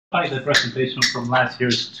The presentation from last year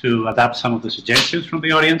is to adapt some of the suggestions from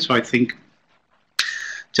the audience. So I think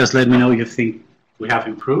just let me know if you think we have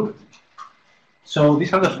improved. So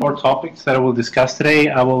these are the 4 topics that I will discuss today.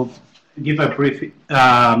 I will give a brief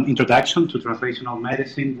introduction to translational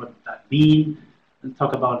medicine, what that means, and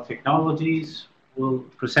talk about technologies. We'll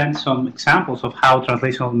present some examples of how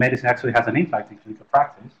translational medicine actually has an impact in clinical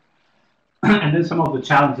practice. And then some of the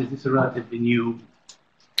challenges. This is a relatively new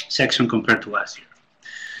section compared to last year.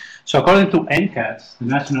 So according to NCATS, the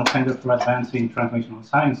National Center for Advancing Translational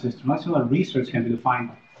Sciences, translational research can be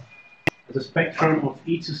defined as a spectrum of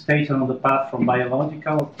each stage along the path from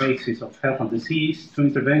biological basis of health and disease to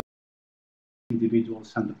intervention in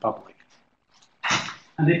individuals and the public.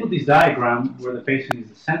 And they put this diagram where the patient is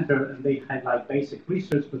the center, and they highlight basic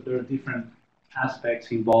research, but there are different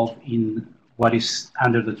aspects involved in what is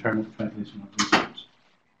under the term of translational research.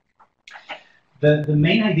 The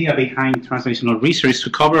main idea behind translational research is to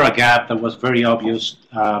cover a gap that was very obvious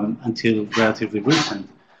until relatively recent.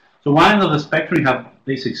 So one end of the spectrum, you have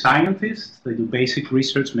basic scientists. They do basic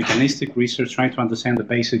research, mechanistic research, trying to understand the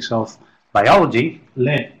basics of biology,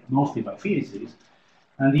 led mostly by PhDs.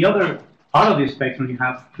 And the other part of the spectrum, you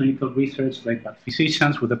have clinical research led by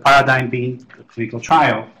physicians, with the paradigm being a clinical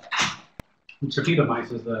trial, which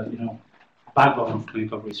epitomizes the backbone of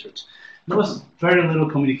clinical research. There was very little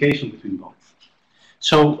communication between both.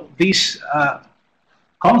 So this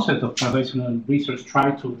concept of translational research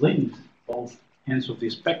tried to link both ends of the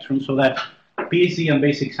spectrum so that PhD and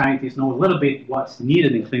basic scientists know a little bit what's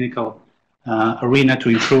needed in clinical arena to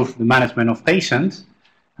improve the management of patients,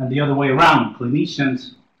 and the other way around,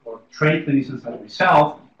 clinicians or trained clinicians like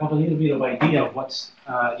myself have a little bit of idea of what's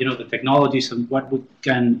the technologies and what we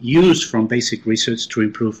can use from basic research to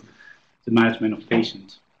improve the management of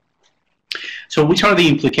patients. So which are the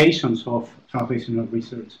implications of translational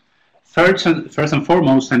research? First and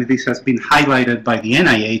foremost, and this has been highlighted by the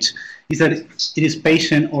NIH, is that it is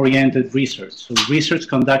patient-oriented research. So research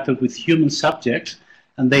conducted with human subjects,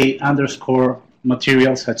 and they underscore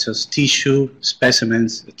materials such as tissue,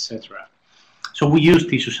 specimens, etc. So we use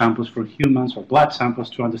tissue samples for humans or blood samples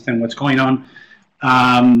to understand what's going on,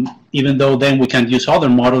 even though then we can use other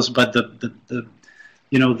models, but the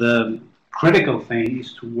critical thing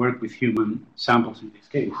is to work with human samples in this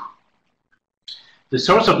case. The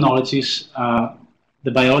source of knowledge is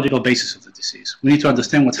the biological basis of the disease. We need to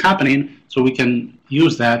understand what's happening so we can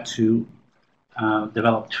use that to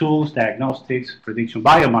develop tools, diagnostics, prediction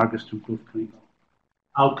biomarkers to improve clinical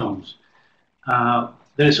outcomes.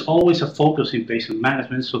 There is always a focus in patient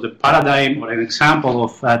management. So the paradigm or an example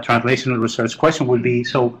of translational research question would be,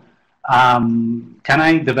 so can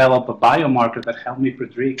I develop a biomarker that help me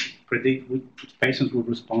predict which patients would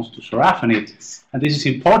respond to sorafenib? And this is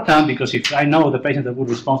important because if I know the patient that would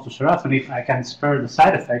respond to sorafenib, I can spare the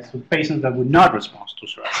side effects of patients that would not respond to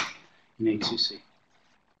sorafenib in HCC.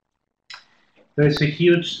 There is a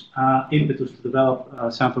huge impetus to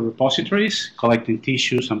develop sample repositories, collecting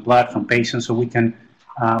tissues and blood from patients so we can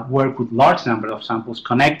work with large number of samples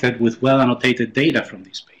connected with well-annotated data from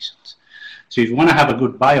these patients. So if you want to have a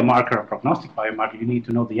good biomarker or prognostic biomarker, you need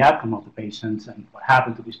to know the outcome of the patients and what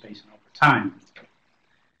happened to this patient over time.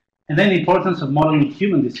 And then the importance of modeling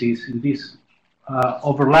human disease in this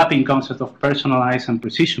overlapping concept of personalized and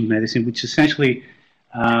precision medicine, which essentially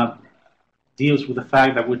deals with the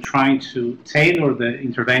fact that we're trying to tailor the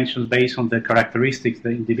interventions based on the characteristics, the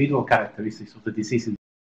individual characteristics of the disease.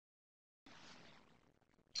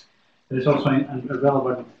 There's also a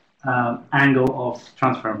relevant angle of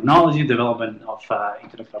transfer of knowledge, development of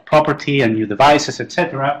intellectual property and new devices,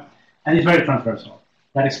 etc. And it's very transversal.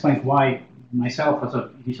 That explains why myself, as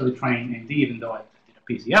a initially trained MD, even though I did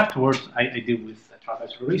a PhD afterwards, I deal with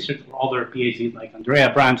translational research or other PhDs like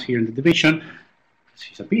Andrea Brandt here in the division.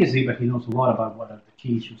 She's a PhD, but he knows a lot about what are the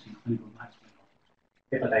key issues in clinical management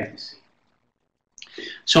of hepatitis C.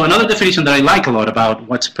 So another definition that I like a lot about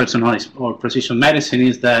what's personalized or precision medicine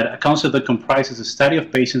is that a concept that comprises a study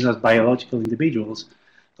of patients as biological individuals,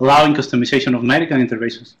 allowing customization of medical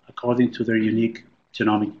interventions according to their unique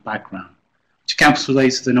genomic background, which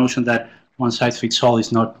encapsulates the notion that one size fits all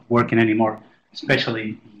is not working anymore,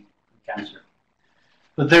 especially in cancer.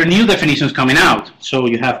 But there are new definitions coming out. So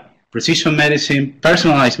you have precision medicine,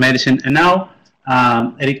 personalized medicine, and now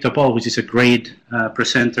Eric Topol, which is a great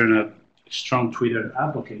presenter and a strong Twitter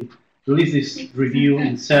advocate, released this review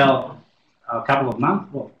in Cell a couple of months,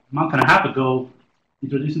 well, a month and a half ago,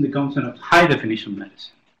 introducing the concept of high definition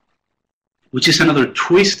medicine, which is another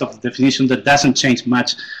twist of the definition that doesn't change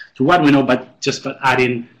much to what we know, but just by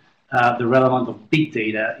adding the relevance of big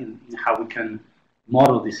data in how we can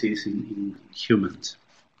model disease in humans.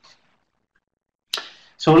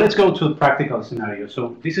 So let's go to a practical scenario.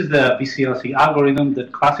 So this is the BCLC algorithm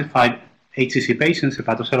that classified HCC patients,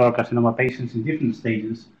 hepatocellular carcinoma patients, in different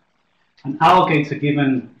stages, and allocates a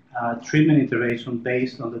given treatment intervention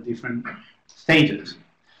based on the different stages.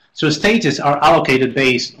 So stages are allocated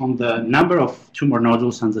based on the number of tumor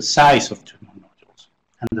nodules and the size of tumor nodules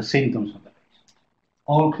and the symptoms of the patient.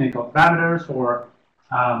 All clinical parameters or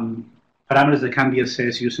parameters that can be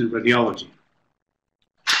assessed using radiology.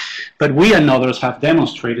 But we and others have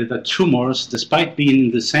demonstrated that tumors, despite being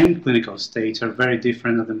in the same clinical stage, are very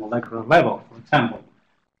different at the molecular level. For example,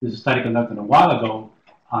 this is a study conducted a while ago.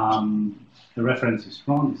 The reference is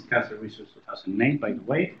wrong. It's Cancer Research 2008, by the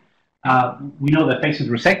way. We know that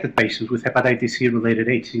resected patients with hepatitis C-related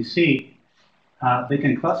HCC, they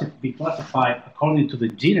can be classified according to the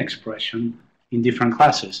gene expression in different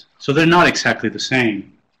classes. So they're not exactly the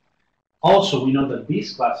same. Also, we know that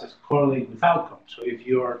these classes correlate with outcomes. So if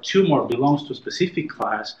your tumor belongs to a specific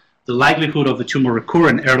class, the likelihood of the tumor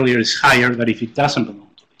recurring earlier is higher than if it doesn't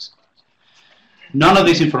belong to this class. None of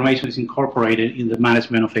this information is incorporated in the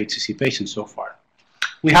management of HCC patients so far.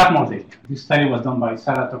 We have more data. This study was done by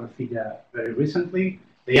Sara Torrecilla very recently.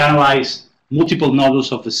 They analyzed multiple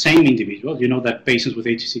nodules of the same individual. You know that patients with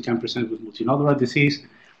HCC can present with multinodular disease,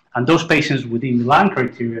 and those patients within Milan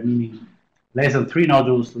criteria, meaning less than 3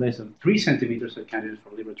 nodules, less than 3 centimeters, are candidates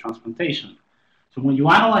for liver transplantation. So when you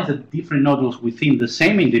analyze the different nodules within the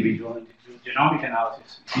same individual, and do genomic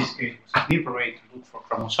analysis, in this case, with a deeper rate to look for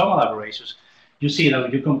chromosomal aberrations, you see that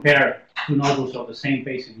when you compare 2 nodules of the same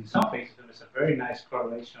patient, in some cases, there is a very nice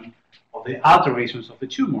correlation of the alterations of the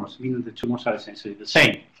tumors, meaning the tumors are essentially the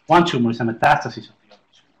same. One tumor is a metastasis of the other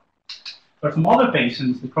tumor. But from other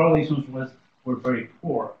patients, the correlations were very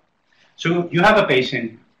poor. So you have a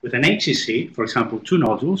patient with an HCC, for example, 2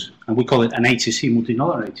 nodules, and we call it an HCC,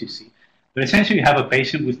 multinodular HCC. But essentially, you have a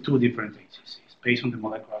patient with 2 different HCCs based on the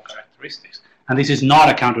molecular characteristics. And this is not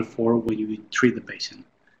accounted for when you treat the patient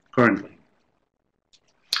currently.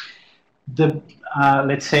 The,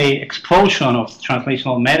 let's say, explosion of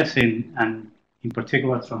translational medicine, and in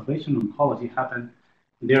particular translational oncology, happened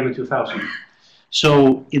in the early 2000s.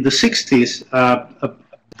 So in the 60s, a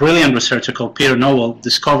brilliant researcher called Peter Nowell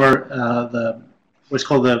discovered what's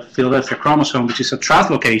called the Philadelphia chromosome, which is a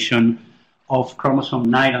translocation of chromosome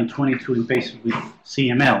 9 and 22 in patients with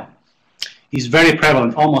CML. It's very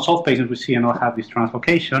prevalent. Almost all patients with CML have this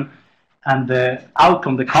translocation, and the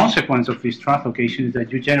outcome, the consequence of this translocation is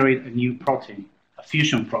that you generate a new protein, a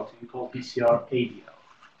fusion protein called BCR-ABL.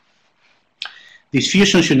 This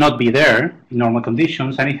fusion should not be there in normal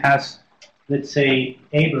conditions, and it has, let's say,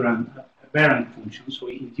 aberrant function, so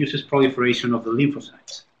it induces proliferation of the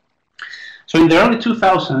lymphocytes. So in the early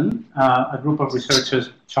 2000s, a group of researchers,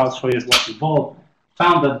 Charles Sawyers was involved,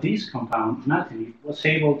 found that this compound, imatinib, was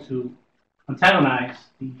able to antagonize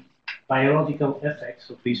the biological effects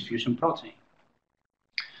of this fusion protein.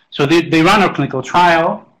 So they ran a clinical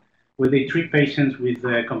trial where they treat patients with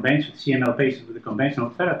CML patients with the conventional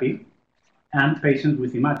therapy and patients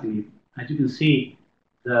with imatinib. As you can see,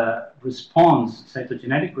 the response,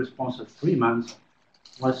 cytogenetic response at 3 months,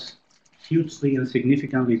 was hugely and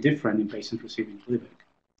significantly different in patients receiving Gleevec.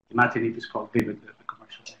 Imatinib is called Gleevec, the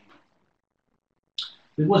commercial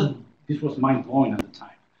name. This was mind-blowing at the time.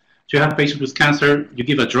 So you have patients with cancer, you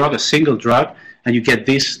give a drug, a single drug, and you get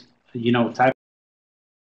this, type.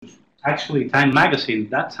 Actually, Time Magazine at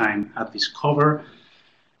that time had this cover.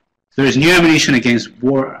 There is new ammunition against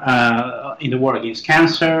war, in the war against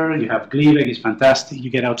cancer. You have Gleevec, it's fantastic. You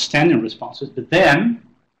get outstanding responses. But then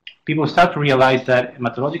people start to realize that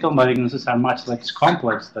hematological malignancies are much less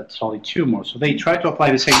complex than solid tumors. So they try to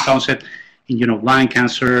apply the same concept in, lung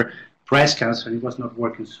cancer, breast cancer, and it was not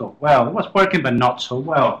working so well. It was working, but not so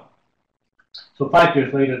well. So 5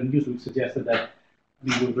 years later, the Newsweek suggested that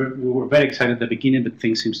we were very excited at the beginning, but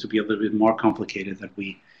things seems to be a little bit more complicated than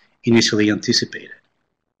we initially anticipated.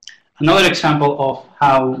 Another example of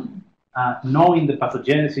how knowing the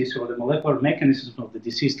pathogenesis or the molecular mechanisms of the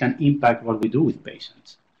disease can impact what we do with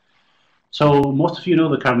patients. So most of you know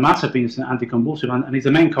the carbamazepine is an anticonvulsivant, and it's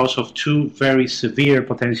the main cause of 2 very severe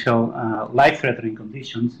potential life-threatening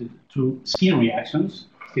conditions, 2 skin reactions,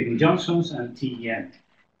 Stevens-Johnson's and TEN.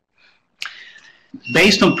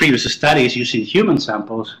 Based on previous studies using human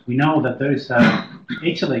samples, we know that there is a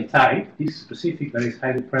HLA type, this specific, that is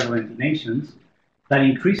highly prevalent in Asians, that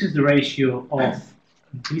increases the ratio of,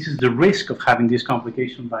 increases the risk of having this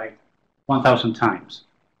complication by 1,000 times.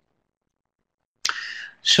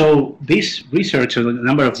 So these researchers, a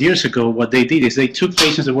number of years ago, what they did is they took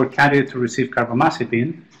patients that were candidates to receive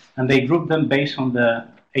carbamazepine, and they grouped them based on the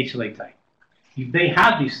HLA type. If they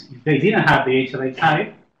had this, if they didn't have the HLA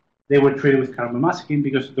type, they were treated with carbamazepine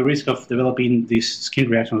because the risk of developing this skin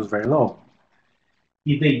reaction was very low.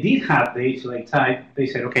 If they did have the HLA type, they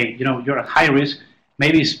said, okay, you know, you're at high risk.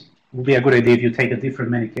 Maybe it would be a good idea if you take a different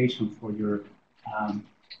medication for your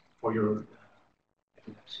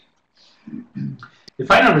epilepsy. The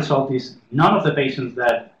final result is none of the patients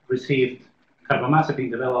that received carbamazepine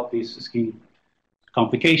developed these skin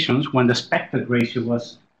complications when the expected ratio was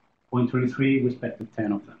 0.23, we expected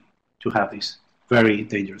 10 of them to have this very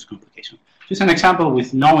dangerous complication. Just an example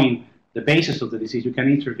with knowing the basis of the disease, you can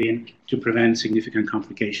intervene to prevent significant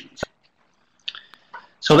complications.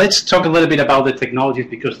 So let's talk a little bit about the technologies,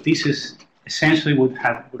 because this is essentially what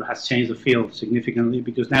has changed the field significantly,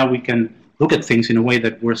 because now we can look at things in a way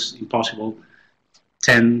that was impossible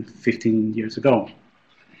 10, 15 years ago.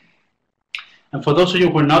 And for those of you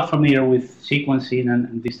who are not familiar with sequencing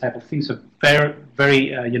and these type of things, a very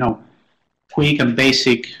you know, quick and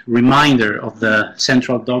basic reminder of the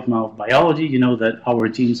central dogma of biology. You know that our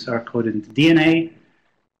genes are coded into DNA.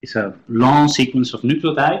 It's a long sequence of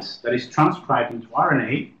nucleotides that is transcribed into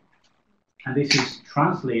RNA, and this is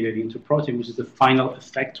translated into protein, which is the final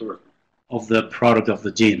effector of the product of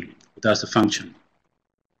the gene. That's the function.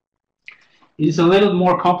 It is a little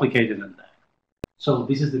more complicated than that. So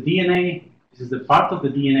this is the DNA. This is the part of the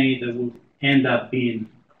DNA that will end up being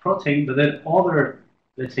a protein, but then other,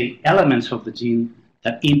 let's say, elements of the gene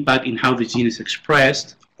that impact in how the gene is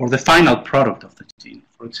expressed, or the final product of the gene.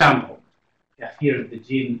 For example, you have here the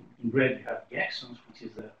gene in red, you have the exons, which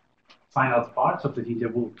is the final parts of the gene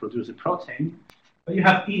that will produce the protein, but you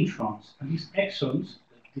have introns, and these exons,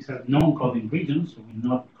 these are non-coding regions, so will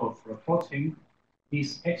not code for a protein.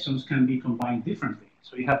 These exons can be combined differently.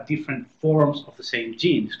 So you have different forms of the same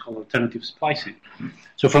gene. It's called alternative splicing.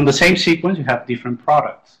 So from the same sequence, you have different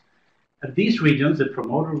products. And these regions, the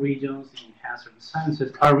promoter regions, the enhancer, the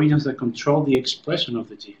silencers, are regions that control the expression of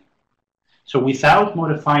the gene. So without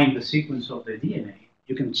modifying the sequence of the DNA,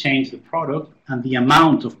 you can change the product and the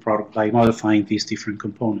amount of product by modifying these different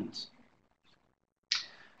components.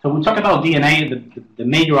 So when we talk about DNA, the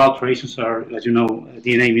major alterations are, as you know,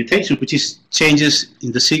 DNA mutation, which is changes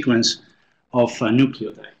in the sequence of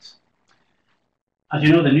nucleotides. As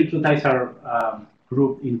you know, the nucleotides are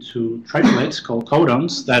grouped into triplets called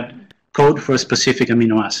codons that code for a specific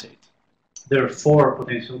amino acid. There are 4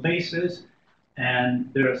 potential bases,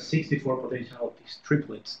 and there are 64 potential of these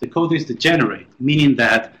triplets. The code is degenerate, meaning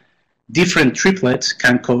that different triplets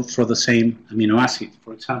can code for the same amino acid.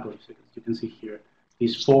 For example, as you can see here,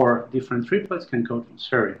 these 4 different triplets can code for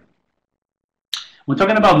serine. When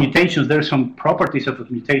talking about mutations, there are some properties of the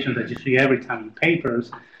mutations that you see every time in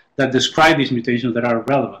papers that describe these mutations that are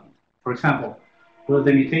relevant. For example, whether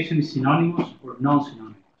the mutation is synonymous or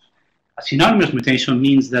non-synonymous. A synonymous mutation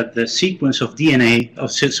means that the sequence of DNA,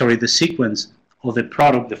 the sequence of the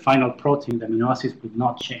product, the final protein, the amino acids, would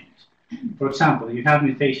not change. For example, you have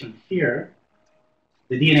mutation here,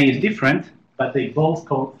 the DNA is different, but they both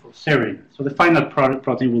code for serine. So the final product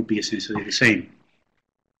protein will be essentially the same.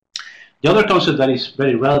 The other concept that is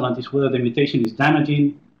very relevant is whether the mutation is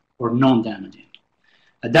damaging or non-damaging.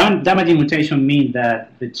 A damaging mutation means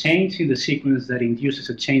that the change in the sequence that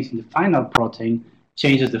induces a change in the final protein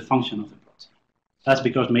changes the function of the protein. That's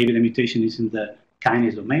because maybe the mutation is in the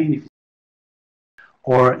kinase domain,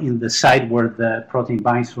 or in the site where the protein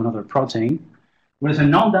binds to another protein. Whereas a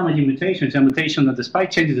non-damaging mutation is a mutation that,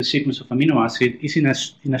 despite changing the sequence of amino acid, is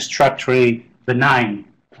in a structurally benign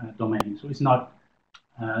domain. So it's not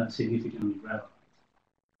significantly relevant.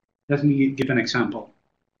 Let me give an example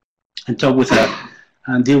and talk with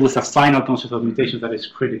and deal with a final concept of mutation that is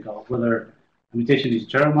critical, whether a mutation is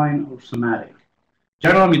germline or somatic.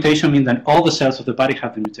 Germline mutation means that all the cells of the body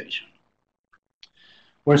have the mutation.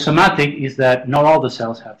 Where somatic is that not all the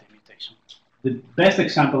cells have the mutation. The best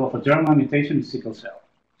example of a germline mutation is sickle cell.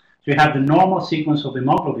 So you have the normal sequence of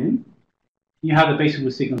hemoglobin, you have the patient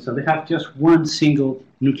with sickle cell. They have just one single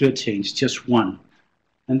nuclear change, just one.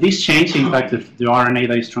 And this change impacts the RNA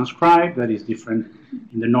that is transcribed, that is different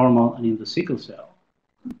in the normal and in the sickle cell.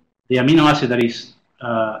 The amino acid that is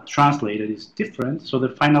translated is different, so the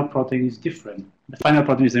final protein is different. The final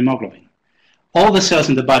protein is the hemoglobin. All the cells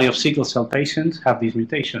in the body of sickle cell patients have this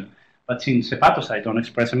mutation, but since hepatocytes don't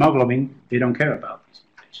express hemoglobin, they don't care about this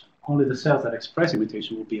mutation. Only the cells that express the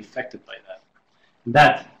mutation will be affected by that. And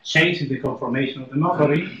that change in the conformation of the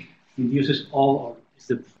hemoglobin induces all, or is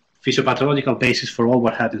the physiopathological basis for all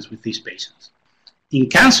what happens with these patients. In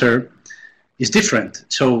cancer, it's different.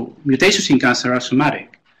 So mutations in cancer are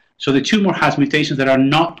somatic. So the tumor has mutations that are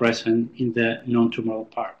not present in the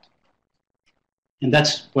non-tumoral part. And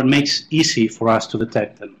that's what makes it easy for us to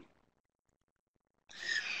detect them.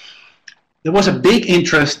 there was a big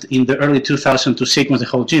interest in the early 2000s to sequence the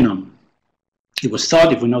whole genome. It was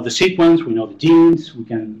thought if we know the sequence, we know the genes, we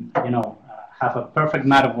can, have a perfect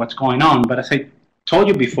map of what's going on. But as I told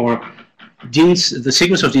you before, genes, the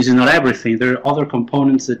sequence of genes is not everything. There are other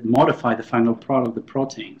components that modify the final product, the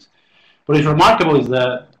proteins. What is remarkable is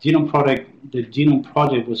the genome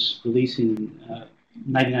project was released in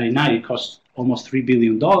 1999. It cost almost $3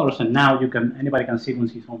 billion, and now anybody can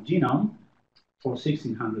sequence his own genome for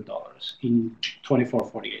 $1,600 in 24,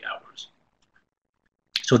 48 hours.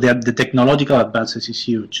 So the technological advances is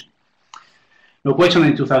huge. No question,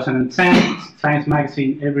 in 2010, Science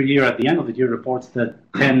Magazine every year at the end of the year reports the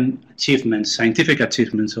 10 achievements, scientific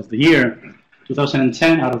achievements of the year.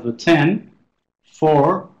 2010, out of the 10,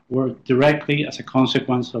 4 were directly as a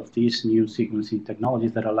consequence of these new sequencing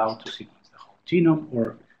technologies that allow to sequence the whole genome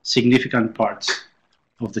or significant parts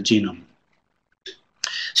of the genome.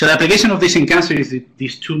 So the application of this in cancer is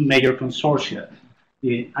these two major consortia,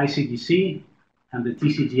 the ICDC and the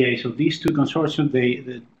TCGA. So these two consortia,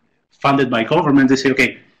 they funded by government, they say,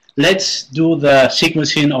 okay, let's do the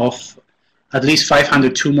sequencing of at least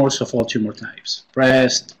 500 tumors of all tumor types,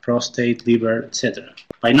 breast, prostate, liver, etc.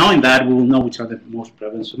 By knowing that, we will know which are the most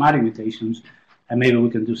prevalent somatic mutations, and maybe we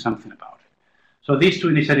can do something about it. So these two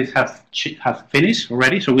initiatives have finished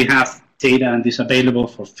already, so we have data and this available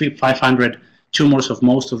for 500 tumors of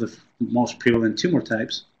most of the most prevalent tumor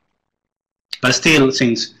types. But still,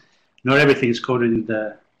 since not everything is coded in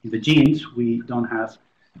the genes, we don't have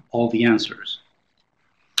all the answers.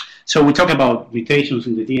 So we talk about mutations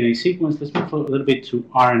in the DNA sequence. Let's move a little bit to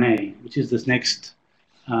RNA, which is this next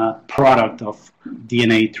product of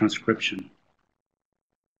DNA transcription.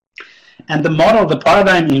 And the model, the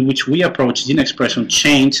paradigm in which we approach gene expression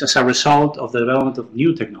changed as a result of the development of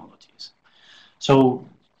new technologies. So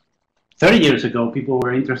 30 years ago, people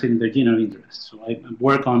were interested in their gene of interest. So I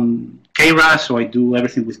work on KRAS, so I do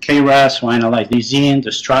everything with KRAS, so I analyze this gene,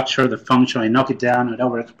 the structure, the function, I knock it down, I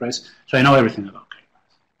overexpress, so I know everything about KRAS.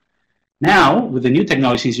 Now, with the new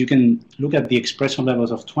technologies, you can look at the expression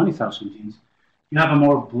levels of 20,000 genes. You have a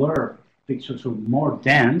more blurred picture, so more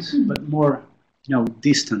dense, but more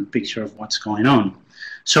distant picture of what's going on.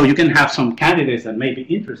 So you can have some candidates that may be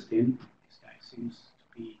interesting. This guy seems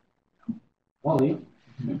to be Wally.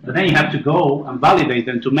 But then you have to go and validate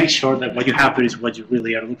them to make sure that what you have there is what you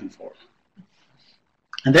really are looking for.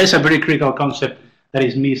 And there's a very critical concept that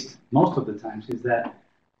is missed most of the times, is that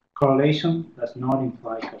correlation does not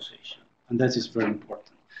imply causation. And that is very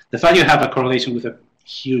important. The fact you have a correlation with a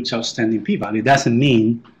huge outstanding p-value doesn't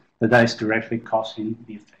mean that that is directly causing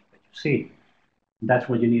the effect that you see. And that's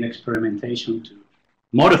why you need experimentation to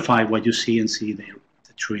modify what you see and see the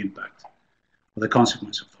true impact or the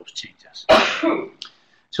consequence of those changes.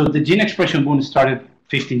 So the gene expression boom started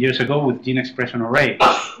 15 years ago with gene expression array.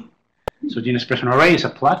 So gene expression array is a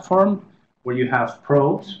platform where you have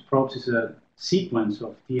probes. Probes is a sequence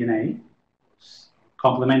of DNA,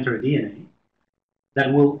 complementary DNA,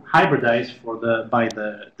 that will hybridize by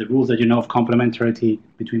the rules that you know of complementarity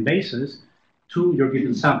between bases to your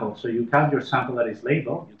given sample. So you have your sample that is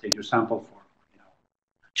labeled. You take your sample for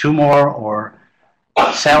tumor or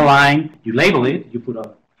cell line. You label it. You put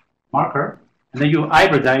a marker. And then you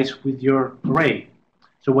hybridize with your array.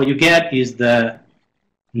 So what you get is the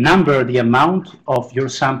number, the amount of your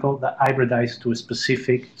sample that hybridized to a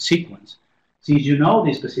specific sequence. Since you know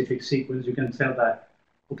the specific sequence, you can tell that,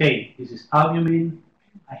 okay, this is albumin.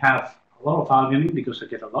 I have a lot of albumin because I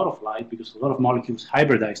get a lot of light, because a lot of molecules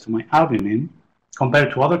hybridize to my albumin,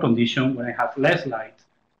 compared to other conditions where I have less light,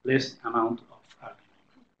 less amount of albumin.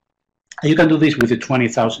 And you can do this with the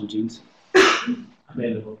 20,000 genes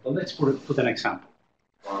available. But let's put an example.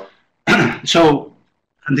 So,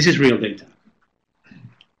 and this is real data.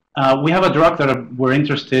 We have a drug that we're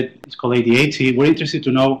interested, it's called AD80. We're interested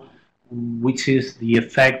to know which is the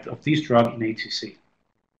effect of this drug in HCC,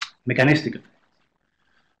 mechanistic effect.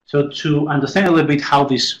 So to understand a little bit how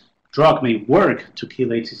this drug may work to kill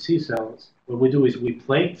HCC cells, what we do is we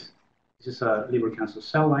plate, this is a liver cancer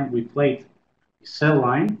cell line, we plate the cell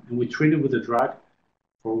line and we treat it with the drug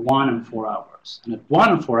for 1 and 4 hours. And at 1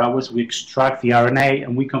 and 4 hours, we extract the RNA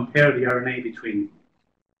and we compare the RNA between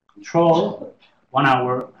control, 1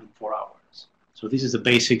 hour, and 4 hours. So this is a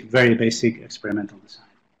basic, very basic experimental design.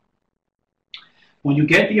 When you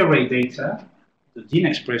get the array data, the gene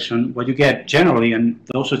expression, what you get generally, and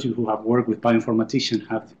those of you who have worked with bioinformaticians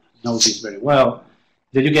know this very well,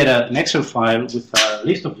 that you get an Excel file with a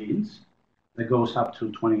list of genes that goes up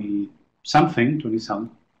to 20-something,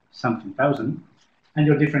 20-something thousand, and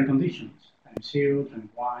your different conditions, times 0, times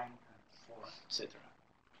 1, times 4, etc.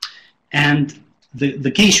 And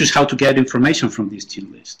the key issue is how to get information from this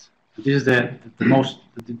gene list. This is the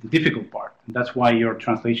difficult part, and that's why your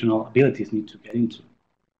translational abilities need to get into.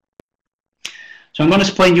 So I'm going to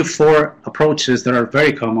explain you 4 approaches that are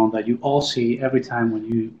very common that you all see every time when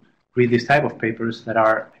you read this type of papers that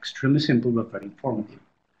are extremely simple but very informative.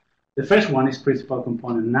 The first one is principal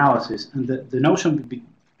component analysis, and the notion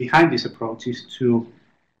behind this approach is to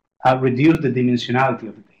reduce the dimensionality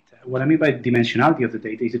of the data. What I mean by dimensionality of the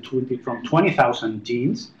data is from 20,000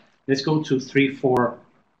 genes, let's go to 3-4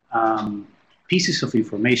 pieces of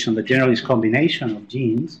information that generally is a combination of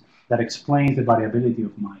genes that explains the variability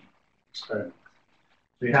of my experiment.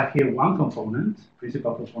 So you have here one component,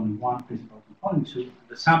 principal component 1, principal component 2, and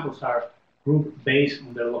the samples are grouped based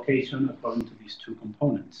on their location according to these 2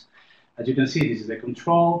 components. As you can see, this is the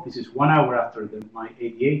control, this is 1 hour after my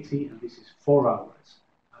AD80, and this is 4 hours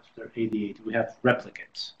after AD80. We have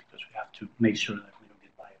replicates because we have to make sure that we don't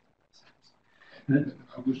get biased.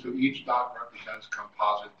 Augusto, each dot represents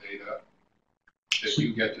composite data that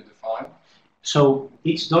you get to define? So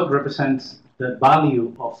each dot represents the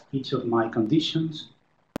value of each of my conditions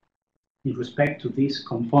in respect to this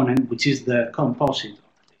component, which is the composite of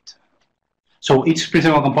the data. So each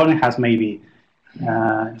principal component has maybe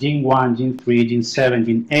gene 1, gene 3, gene 7,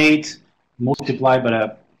 gene 8, multiplied by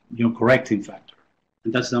a correcting factor.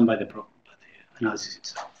 And that's done by the analysis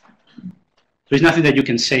itself. So it's nothing that you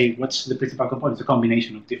can say, what's the principal component? It's a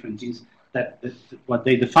combination of different genes that what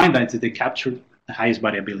they define that is that they capture the highest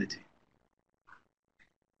variability.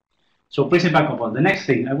 So principal component. The next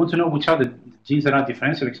thing, I want to know which are the genes that are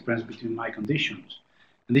differential expressed between my conditions.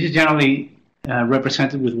 And this is generally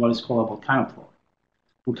represented with what is called a volcano plot.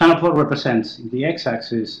 Volcano plot represents, in the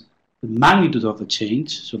x-axis, the magnitude of the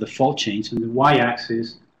change, so the fold change, and the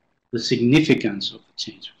y-axis, the significance of the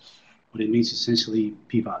change. What it means is essentially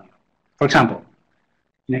p-value. For example,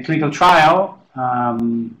 in a clinical trial,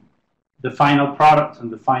 the final product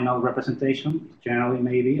and the final representation is generally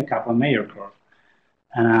maybe a Kaplan-Meier curve.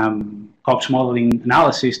 And Cox modeling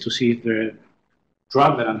analysis to see if the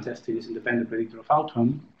drug that I'm testing is independent predictor of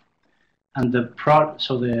outcome. And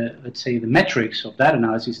let's say the metrics of that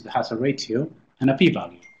analysis has a ratio and a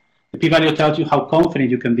p-value. The p-value tells you how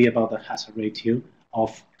confident you can be about the hazard ratio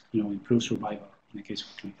of improved survival in the case of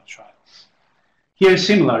a clinical trial. Here is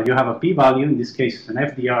similar. You have a p-value. In this case, an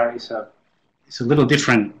FDR is a little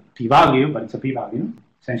different p-value, but it's a p-value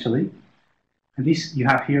essentially. And this you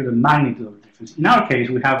have here the magnitude of the difference. In our case,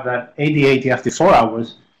 we have that AD80 after 4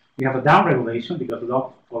 hours. We have a downregulation because the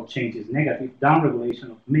log fold change is negative.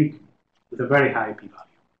 Downregulation of MYC with a very high p-value.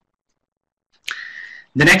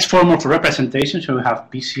 The next form of representation, so we have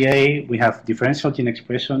PCA, we have differential gene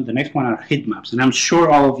expression. The next one are heat maps. And I'm sure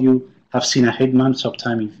all of you have seen a heat map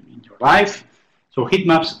sometime in your life. So heat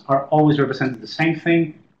maps are always represented the same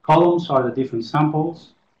thing. Columns are the different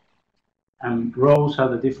samples, and rows are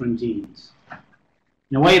the different genes.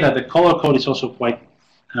 In a way that the color code is also quite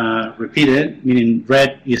repeated, meaning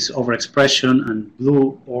red is overexpression and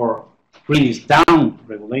blue or green is down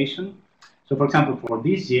regulation. So for example, for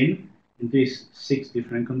this gene, in these 6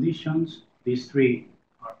 different conditions, these 3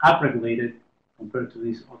 are upregulated compared to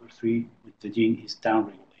these other 3 with the gene is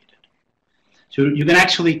downregulated. So you can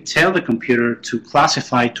actually tell the computer to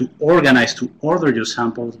classify, to organize, to order your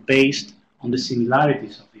samples based on the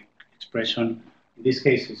similarities of the expression. In this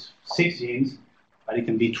case, it's 6 genes, but it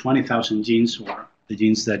can be 20,000 genes or the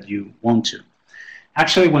genes that you want to.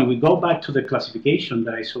 Actually, when we go back to the classification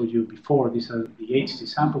that I showed you before, these are the HC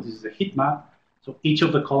samples, this is the heat map. So each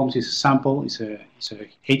of the columns is a sample, is a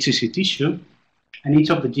HCC tissue, and each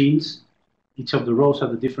of the genes, each of the rows are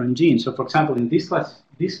the different genes. So for example, in this class,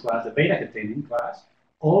 the beta-catenin class,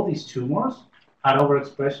 all these tumors had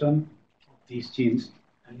overexpression of these genes,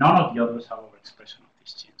 and none of the others have overexpression of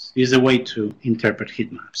these genes. This is the way to interpret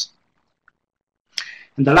heat maps.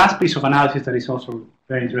 And the last piece of analysis that is also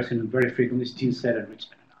very interesting and very frequent is gene set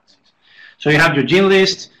enrichment analysis. So you have your gene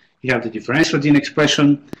list, you have the differential gene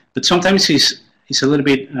expression, but sometimes it's a little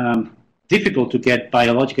bit difficult to get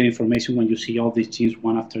biological information when you see all these genes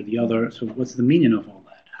one after the other. So what's the meaning of all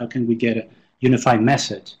that? How can we get a unified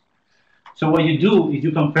message? So what you do is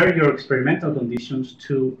you compare your experimental conditions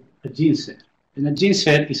to a gene set. And a gene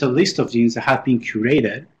set is a list of genes that have been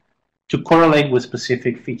curated to correlate with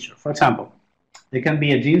specific feature. For example, there can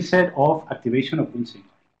be a gene set of activation of Wnt signaling,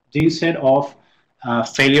 gene set of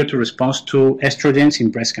failure to respond to estrogens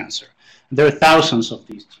in breast cancer. There are thousands of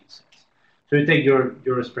these gene sets. So you take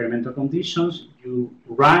your experimental conditions, you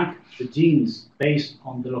rank the genes based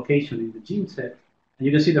on the location in the gene set, and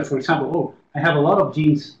you can see that, for example, oh, I have a lot of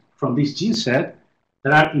genes from this gene set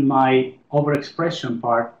that are in my overexpression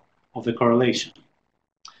part of the correlation.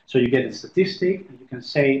 So you get a statistic, and you can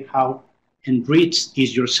say how enriched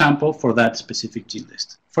is your sample for that specific gene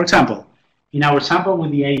list. For example, in our sample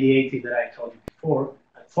with the AD80 that I told you before,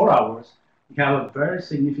 at 4 hours, we have a very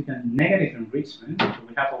significant negative enrichment. So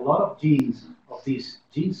we have a lot of genes of this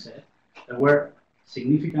gene set that were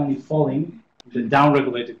significantly falling in the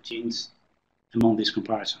downregulated genes among this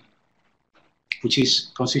comparison, which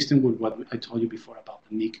is consistent with what I told you before about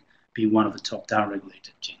the MYC being one of the top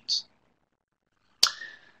downregulated genes.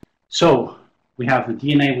 So we have the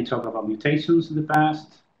DNA, we talked about mutations in the past,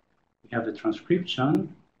 we have the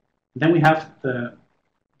transcription, then we have the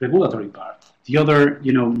regulatory part, the other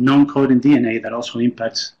non-coding DNA that also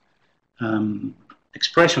impacts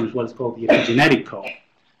expression is what is called the epigenetic code.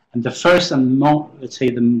 And the first and let's say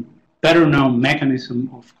the better known mechanism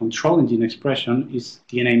of controlling gene expression is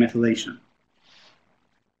DNA methylation.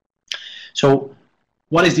 So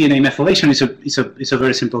what is DNA methylation? It's a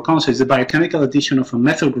very simple concept. It's the biochemical addition of a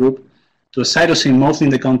methyl group to a cytosine, mostly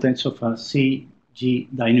in the context of a CG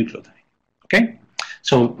dinucleotide. Okay?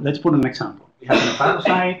 So let's put an example. We have an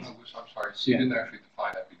hepatocyte. I'm sorry, so you didn't actually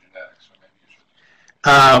define epigenetics, so maybe you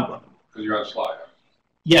should. Because you're on a slide.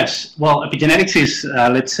 Yes. Well, epigenetics is,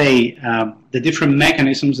 let's say, the different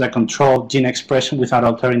mechanisms that control gene expression without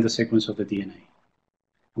altering the sequence of the DNA.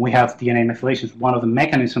 We have DNA methylation is one of the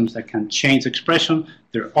mechanisms that can change expression.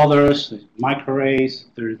 There are others, there's microarrays,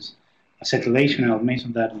 there's acetylation, I'll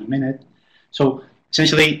mention that in a minute. So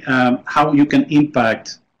essentially, how you can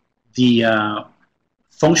impact the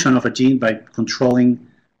function of a gene by controlling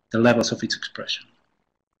the levels of its expression.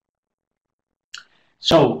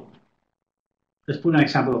 So let's put an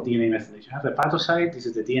example of DNA methylation. I have a hepatocyte, this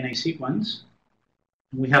is the DNA sequence.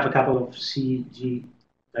 We have a couple of CG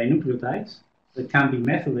dinucleotides that can be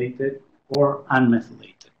methylated or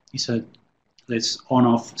unmethylated. It's a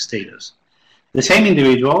on-off status. The same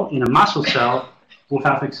individual in a muscle cell will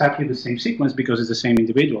have exactly the same sequence because it's the same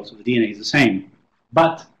individual, so the DNA is the same.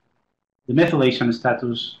 But the methylation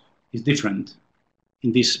status is different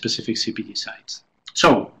in these specific CPG sites.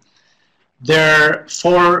 So there are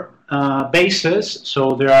 4 bases,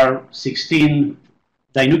 so there are 16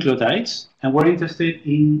 dinucleotides, and we're interested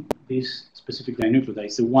in this specific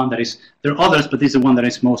dinucleotide. The one that is, there are others, but this is the one that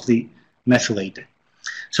is mostly methylated.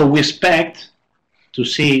 So we expect to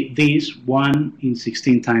see this 1 in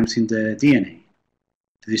 16 times in the DNA,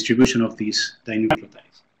 the distribution of these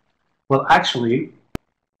dinucleotides. Well, actually,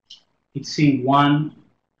 it's seen 1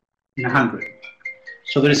 in 100.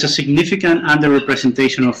 So there is a significant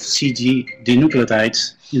underrepresentation of CG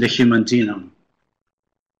dinucleotides in the human genome.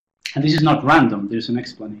 And this is not random, there's an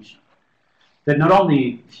explanation. They're not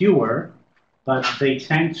only fewer, but they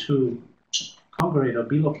tend to congregate or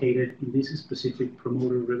be located in these specific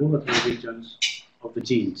promoter regulatory regions of the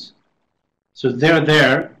genes. So they're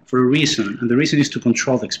there for a reason, and the reason is to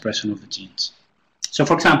control the expression of the genes. So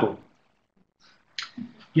for example,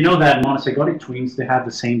 you know that monozygotic twins, they have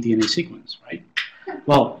the same DNA sequence, right?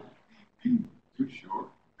 Well, You sure?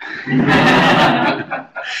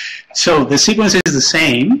 so the sequence is the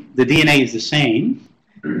same, the DNA is the same.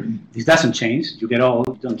 This doesn't change. You get old,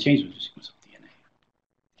 you don't change the sequence of DNA.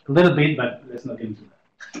 A little bit, but let's not get into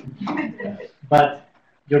that. But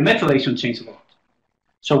your methylation changes a lot.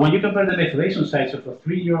 So when you compare the methylation sites of a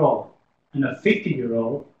 3-year-old and a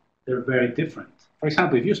 50-year-old, they're very different. For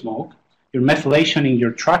example, if you smoke, your methylation in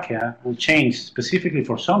your trachea will change specifically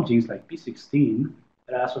for some genes like P16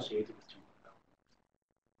 that are associated with tumor development.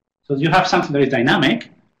 So you have something that is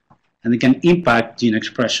dynamic and it can impact gene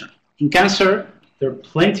expression. In cancer, there are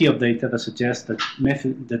plenty of data that suggest that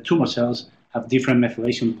the tumor cells have different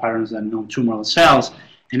methylation patterns than non-tumoral cells.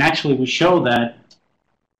 And actually, we show that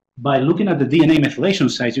by looking at the DNA methylation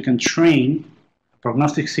sites, you can train a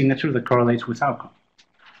prognostic signature that correlates with outcome.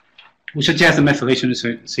 We suggest that methylation is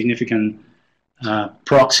a significant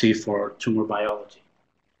proxy for tumor biology.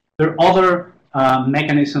 There are other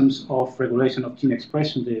mechanisms of regulation of gene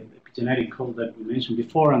expression, the epigenetic code that we mentioned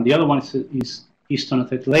before, and the other one is histone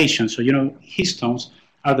acetylation. So, you know, histones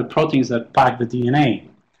are the proteins that pack the DNA.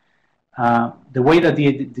 The way that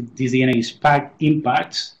this DNA is packed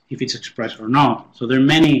impacts if it's expressed or not. So there are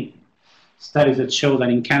many studies that show that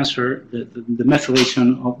in cancer, the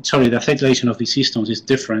acetylation of these histones is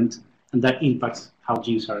different, and that impacts how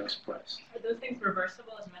genes are expressed. Are those things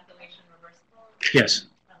reversible? Is methylation reversible? Yes.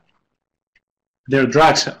 There are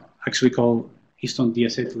drugs actually called histone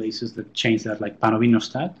deacetylases that change that, like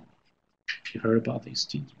panovinostat. You heard about these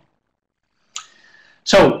genes.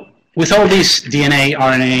 So with all this DNA,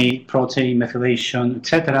 RNA, protein, methylation,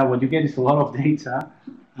 etc., what you get is a lot of data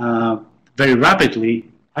very rapidly,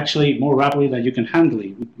 actually more rapidly than you can handle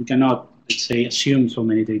it. We cannot, let's say, assume so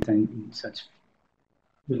many data in such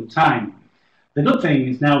little time. The good thing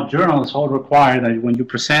is now journals all require that when you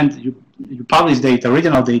present, you publish data,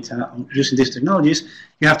 original data using these technologies,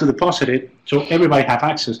 you have to deposit it so everybody have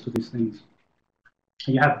access to these things.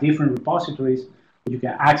 And you have different repositories where you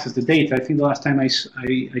can access the data. I think the last time I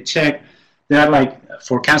checked, there are like,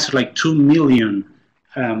 for cancer, like 2 million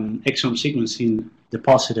exome sequencing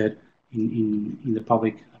deposited in the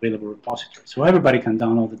public available repository. So everybody can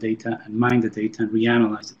download the data and mine the data and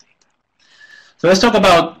reanalyze the data. So let's talk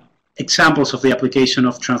about examples of the application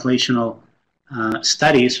of translational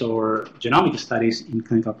studies or genomic studies in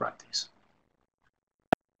clinical practice.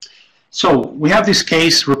 So we have this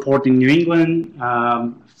case report in New England,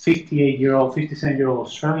 57-year-old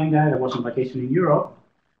Australian guy that was on vacation in Europe.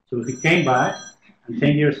 So he came back, and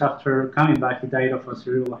 10 years after coming back, he died of a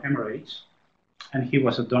cerebral hemorrhage, and he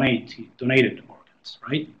was donated organs,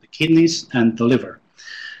 right? The kidneys and the liver.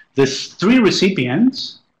 These 3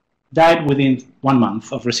 recipients died within 1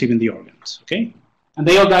 month of receiving the organs, okay? And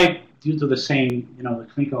they all died due to the same, the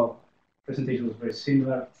clinical presentation was very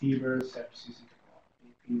similar: fever, sepsis,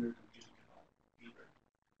 fever.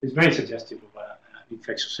 It's very suggestive of an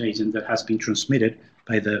infectious agent that has been transmitted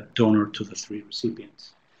by the donor to the 3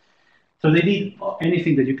 recipients. So they did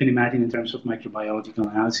anything that you can imagine in terms of microbiological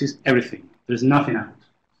analysis, everything. There's nothing out.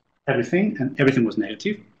 Everything, and everything was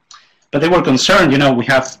negative. But they were concerned, we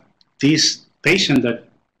have this patient that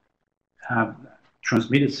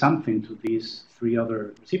transmitted something to these 3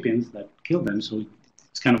 other recipients that killed them, so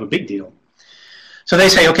it's kind of a big deal. So they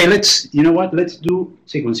say, okay, let's do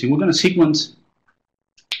sequencing. We're going to sequence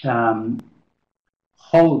whole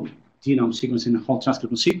genome sequencing, whole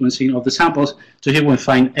transcriptome sequencing of the samples to see if we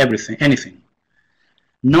find anything.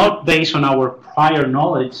 Not based on our prior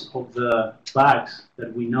knowledge of the bugs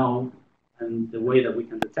that we know and the way that we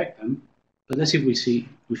can detect them, but let's see if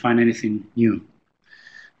we find anything new.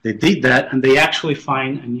 They did that, and they actually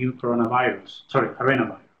find a new arenavirus.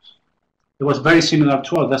 It was very similar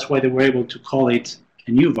to us. That's why they were able to call it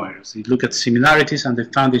a new virus. They looked at similarities, and they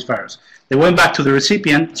found this virus. They went back to the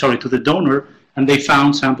to the donor, and they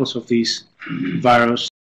found samples of this virus.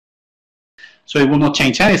 So it will not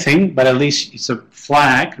change anything, but at least it's a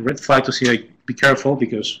flag, a red flag to say, like, be careful,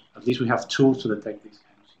 because at least we have tools to detect these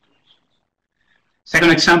kind of situations. Second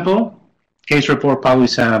example, case report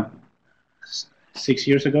published 6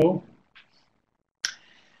 years ago.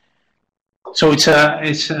 So it's a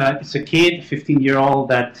kid, 15-year-old,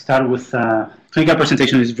 that started with clinical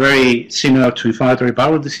presentation is very similar to inflammatory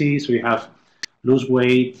bowel disease. So you have loose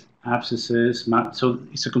weight, abscesses. So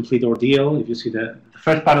it's a complete ordeal. If you see the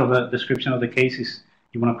first part of the description of the case is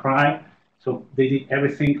you want to cry. So they did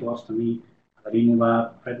everything: colostomy,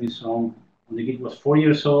 Villanueva, prednisone. When the kid was 4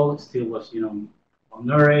 years old, still was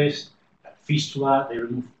malnourished, had fistula. They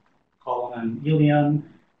removed colon and ileum,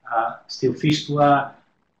 still fistula,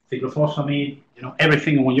 cyclophosphamide,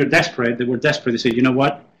 everything. And when you're desperate, they were desperate. They said, you know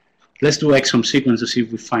what? Let's do exome sequence to see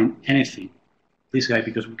if we find anything. This guy,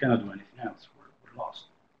 because we cannot do anything else. We're lost.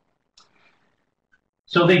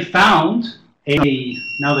 So they found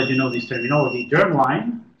now that you know this terminology,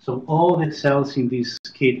 germline. So all the cells in this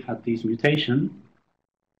kid had this mutation.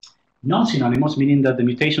 Non-synonymous, meaning that the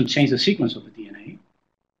mutation changed the sequence of the DNA.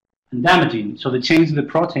 And damaging, so the change in the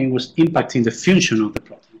protein was impacting the function of the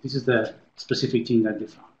protein. This is the specific gene that they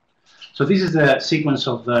found. So this is the sequence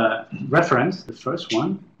of the reference, the first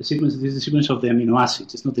one. This is the sequence of the amino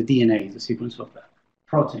acids. It's not the DNA, it's the sequence of the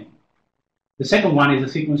protein. The second one is the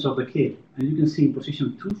sequence of the kid. And you can see in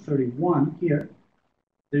position 231 here,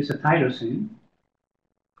 there's a tyrosine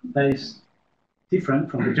that is different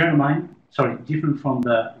from the germline, different from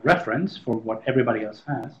the reference for what everybody else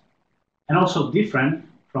has, and also different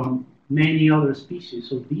from many other species.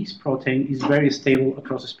 So this protein is very stable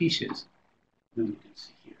across the species. And you can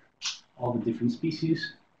see here all the different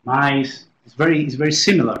species. Mice, it's very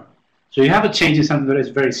similar. So you have a change in something that is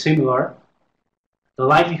very similar. The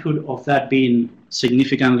likelihood of that being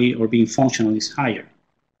significantly or being functional is higher.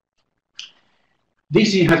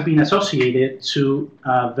 This gene has been associated to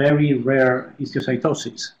very rare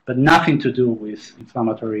histiocytosis, but nothing to do with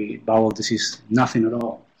inflammatory bowel disease, nothing at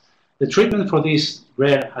all. The treatment for this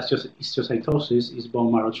rare histiocytosis is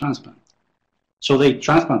bone marrow transplant. So they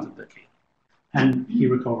transplanted the kid, and he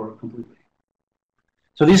recovered completely.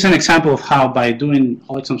 So this is an example of how, by doing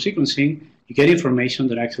whole exome sequencing, you get information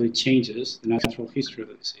that actually changes the natural history of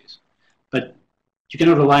the disease. But you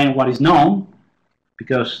cannot rely on what is known,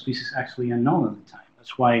 because this is actually unknown at the time.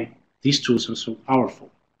 That's why these tools are so powerful.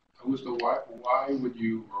 Augusto, why would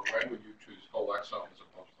you, or when would you choose whole exome as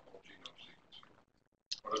opposed to whole genome sequencing?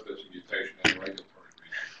 What if there's a mutation in regulatory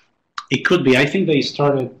reason? It could be. I think they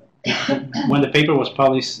started, when the paper was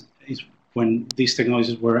published, when these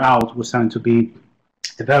technologies were out, was starting to be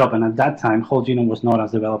developed, and at that time, whole genome was not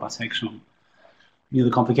as developed as exome. The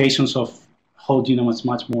complications of whole genome is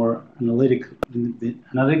much more analytic. The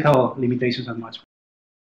analytical limitations are much more.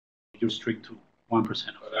 You're strict to 1%. But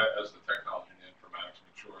as the technology in informatics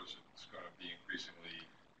matures, it's going to be increasingly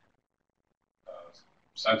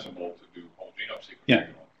sensible to do whole genome sequencing. Yeah.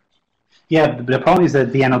 Yeah, the problem is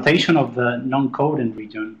that the annotation of the non-coding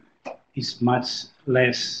region is much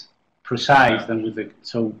less precise than with the.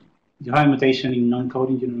 So you have a mutation in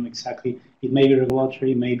non-coding, you don't know exactly. It may be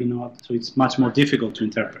regulatory, maybe not. So it's much more difficult to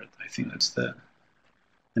interpret. I think that's the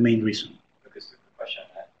main reason. Because the question: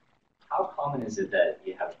 how common is it that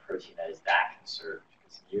you have a protein that is that conserved?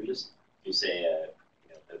 Because you say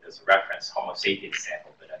that there's a reference Homo sapiens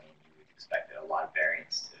sample, but I mean you would expect a lot of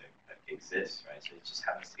variants to exist, right? So it just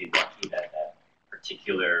happens to be lucky that that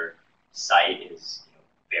particular site is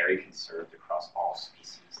very conserved across all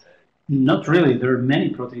species. Not really. There are many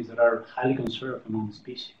proteins that are highly conserved among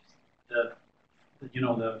species. The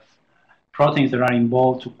proteins that are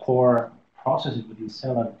involved to core processes within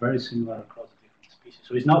cell are very similar across the different species.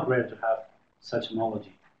 So it's not rare to have such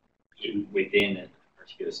homology. Even within a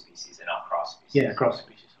particular species and across species. Yeah, across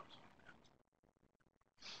species also.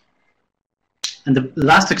 And the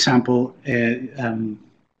last example is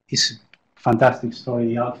a fantastic story,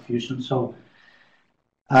 the ALK fusion. So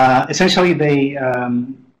essentially they,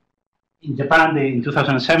 in Japan, in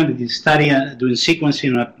 2007, they did a study doing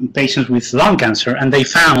sequencing in patients with lung cancer, and they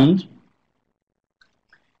found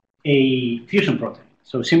a fusion protein.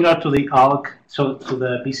 So similar to the ALK, so to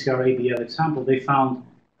the BCR-ABL example, they found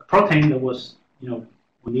a protein that was, when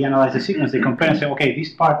they analyzed the sequence, they compared and said, okay,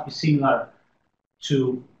 this part is similar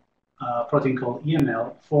to a protein called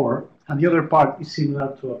EML4, and the other part is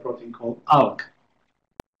similar to a protein called ALK.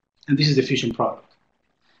 And this is the fusion product.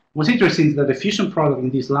 What's interesting is that the fusion product in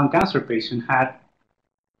this lung cancer patient had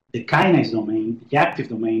the kinase domain, the active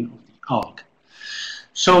domain of the ALK.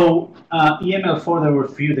 So EML4, there were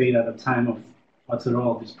few data at the time of what's the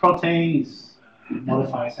role of this protein, it's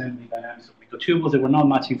modified assembly dynamics of microtubules. There were not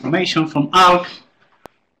much information from ALK.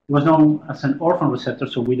 It was known as an orphan receptor,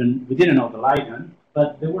 so we didn't know the ligand,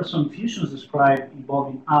 but there were some fusions described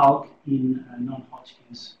involving ALK in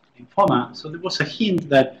non-Hodgkin's lymphoma. So there was a hint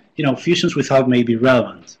that fusions with ALK may be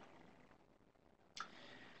relevant.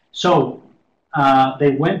 So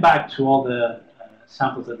they went back to all the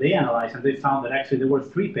samples that they analyzed, and they found that actually there were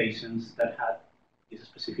 3 patients that had this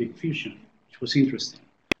specific fusion, which was interesting.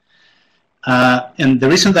 And the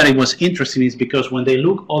reason that it was interesting is because when they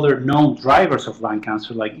look other known drivers of lung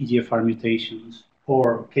cancer, like EGFR mutations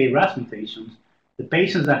or KRAS mutations, the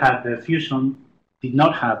patients that had the fusion did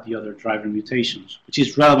not have the other driver mutations, which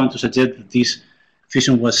is relevant to suggest that this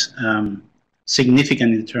fusion was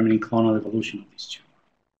significant in determining clonal evolution of this tumor.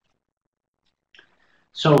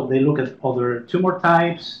 So they look at other tumor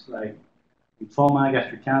types, like lymphoma,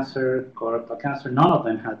 gastric cancer, colorectal cancer. None of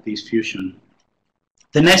them had this fusion.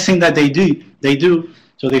 The next thing that they do,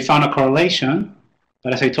 so they found a correlation,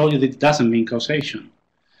 but as I told you, it doesn't mean causation.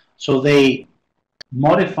 So they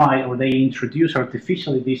modify or they introduce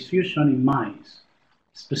artificially this fusion in mice,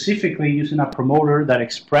 specifically using a promoter that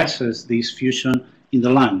expresses this fusion in the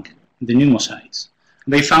lung, in the pneumocytes.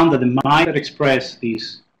 And they found that the mice that express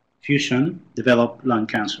this fusion develop lung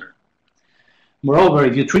cancer. Moreover,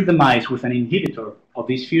 if you treat the mice with an inhibitor of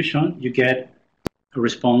this fusion, you get a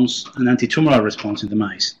response, an anti-tumoral response in the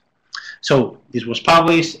mice. So this was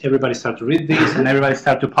published, everybody started to read this, and everybody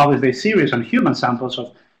started to publish a series on human samples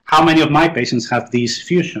of how many of my patients have this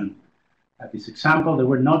fusion. At this example, there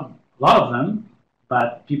were not a lot of them,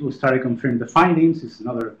 but people started confirming the findings. This is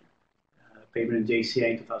another paper in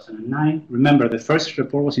JCI in 2009. Remember, the first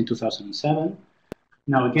report was in 2007.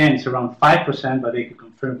 Now again, it's around 5%, but they could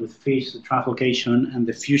confirm with fish the translocation and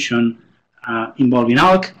the fusion involving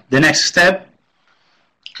ALK. The next step,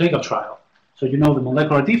 clinical trial. So you know the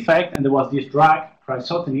molecular defect, and there was this drug,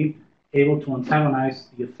 crizotinib, able to antagonize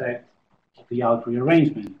the effect of the ALK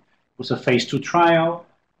rearrangement. It was a phase 2 trial.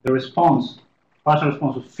 The response, partial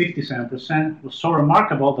response was 57%, was so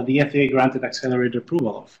remarkable that the FDA granted accelerated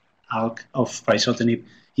approval of ALK, of crizotinib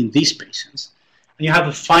in these patients. And you have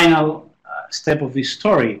the final step of this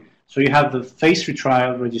story. So you have the phase 3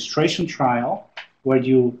 trial, registration trial, where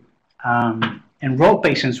you enroll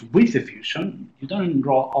patients with the fusion. You don't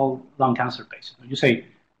enroll all lung cancer patients. You say,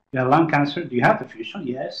 you have lung cancer, do you have the fusion?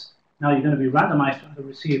 Yes. Now you're going to be randomized to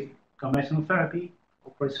receive conventional therapy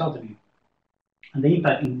or crizotinib. And the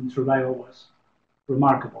impact in survival was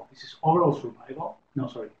remarkable. This is overall survival,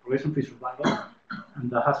 progression-free survival, and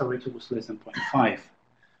the hazard ratio was less than 0.5.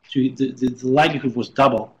 So the likelihood was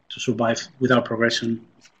double to survive without progression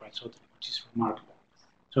of crizotinib. which is remarkable.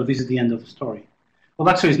 So this is the end of the story. Well,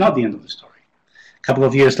 actually, it's not the end of the story. A couple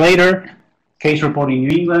of years later, case report in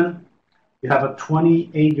New England, you have a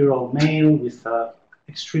 28-year-old male with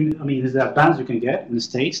extreme, I mean, this is the advanced you can get in the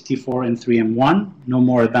States, T4 and 3M1, no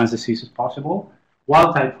more advanced disease is possible,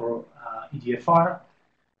 wild type for EGFR,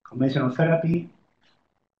 conventional therapy,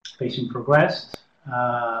 patient progressed.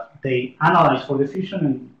 They analyzed for the fusion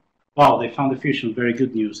and, well, they found the fusion, very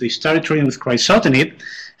good news. They started treating with crizotinib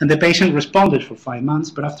and the patient responded for 5 months,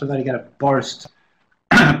 but after that he got a burst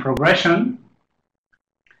progression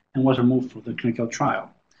and was removed from the clinical trial.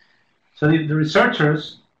 So the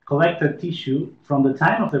researchers collected tissue from the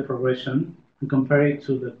time of the progression and compared it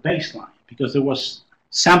to the baseline because there was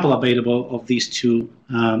sample available of these two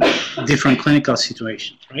different clinical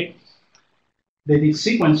situations, right? They did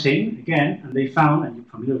sequencing again, and they found, and you're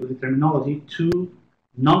familiar with the terminology, two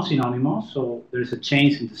non-synonymous, so there's a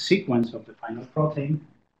change in the sequence of the final protein,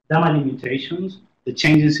 damaging mutations, the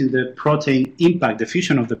changes in the protein impact, the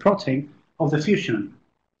fusion of the protein of the fusion.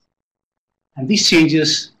 And these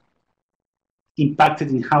changes impacted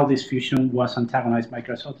in how this fusion was antagonized by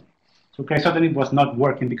crizotinib. So crizotinib was not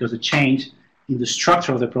working because the change in the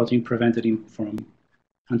structure of the protein prevented him from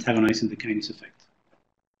antagonizing the kinase effect.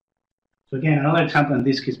 So again, another example in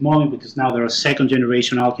this case model, because now there are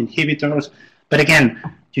second-generation ALK inhibitors. But again,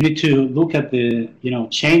 you need to look at the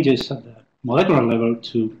changes at the molecular level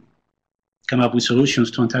to come up with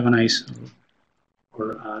solutions to antagonize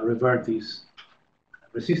or revert this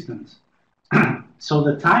resistance. So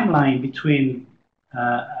the timeline between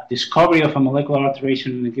discovery of a molecular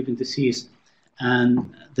alteration in a given disease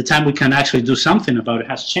and the time we can actually do something about it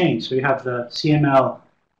has changed. So you have the CML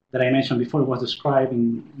that I mentioned before, was described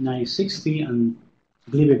in 1960, and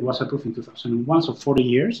I believe it was approved in 2001, so 40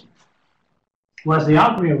 years. Whereas the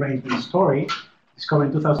ALK rearrangement story, discovered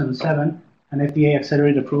in 2007, and FDA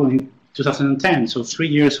accelerated approval in 2010, so 3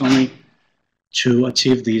 years only to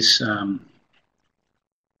achieve this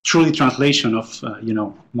truly translation of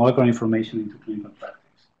molecular information into clinical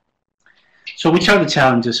practice. So which are the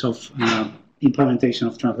challenges of implementation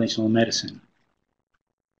of translational medicine?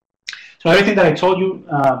 So everything that I told you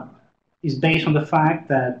is based on the fact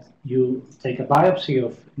that you take a biopsy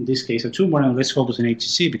of, in this case, a tumor, and let's focus on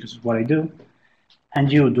HCC because it's what I do,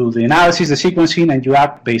 and you do the analysis, the sequencing, and you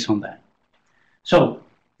act based on that. So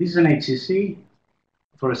this is an HCC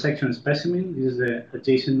for a section specimen. This is the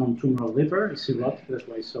adjacent non-tumoral liver. It's cirrhotic, that's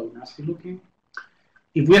why it's so nasty looking.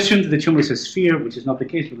 If we assume that the tumor is a sphere, which is not the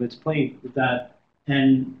case, but let's play with that,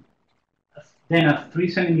 and then a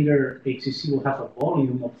 3-centimeter HCC will have a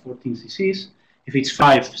volume of 14 cc's. If it's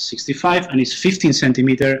 565 and it's 15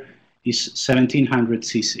 centimeter, it's 1700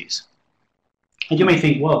 cc's. And you may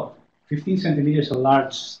think, well, 15 centimeters is a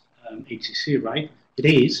large HCC, right? It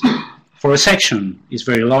is. For a section, it's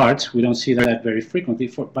very large. We don't see that very frequently.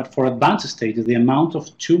 But for advanced stages, the amount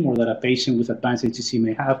of tumor that a patient with advanced HCC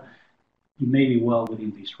may have, it may be well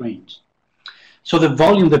within this range. So the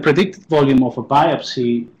volume, the predicted volume of a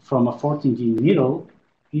biopsy from a 14-gene needle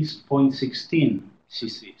is 0.16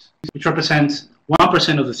 cc's, which represents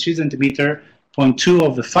 1% of the 3 centimeter, 0.2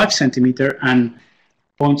 of the 5 centimeter, and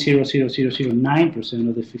 0.00009%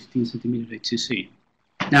 of the 15 centimeter HCC.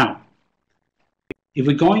 Now, if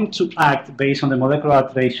we're going to act based on the molecular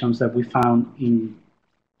alterations that we found in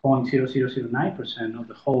 0.0009% of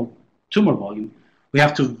the whole tumor volume, we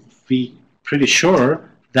have to be pretty sure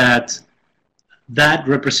that that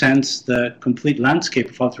represents the complete landscape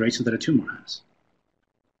of alteration that a tumor has,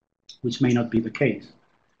 which may not be the case.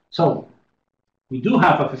 So we do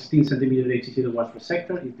have a 15 centimeter HCC that was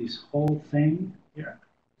resected. It's this whole thing here,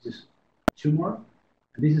 this tumor,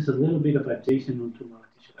 and this is a little bit of adjacent non-tumoral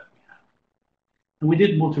tissue that we have. And we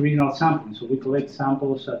did multi-regional sampling, so we collect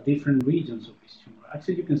samples at different regions of this tumor.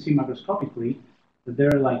 Actually, you can see macroscopically that there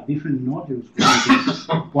are like different nodules within this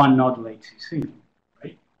one nodule HCC.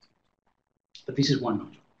 But this is one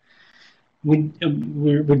nodule.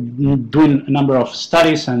 We're doing a number of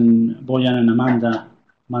studies, and Bojan and Amanda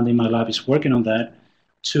in my lab is working on that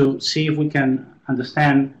to see if we can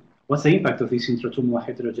understand what's the impact of this intratumoral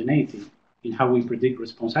heterogeneity in how we predict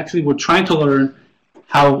response. Actually, we're trying to learn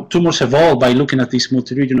how tumors evolve by looking at this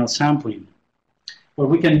multi-regional sampling. What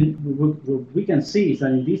we can see is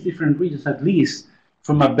that in these different regions, at least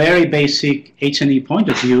from a very basic H&E point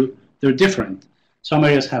of view, they're different. Some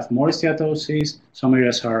areas have more steatosis, some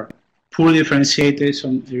areas are poorly differentiated,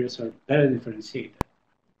 some areas are better differentiated.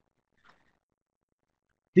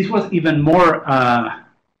 This was even more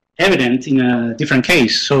evident in a different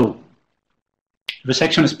case. So,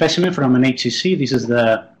 resection specimen from an HCC. This is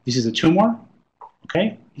the tumor.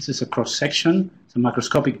 Okay, this is a cross section. It's a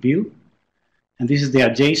macroscopic view, and this is the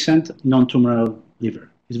adjacent non-tumoral liver.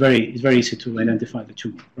 It's very easy to identify the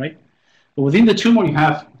tumor, right? But within the tumor, you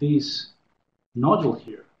have this nodule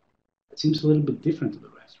here. It seems a little bit different to the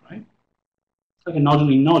rest, right? It's like a nodule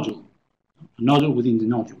in nodule, a nodule within the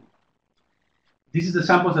nodule. This is the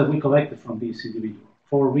samples that we collected from this individual.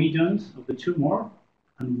 4 regions of the tumor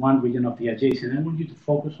and 1 region of the adjacent. I want you to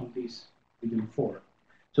focus on this region 4.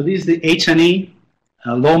 So this is the H&E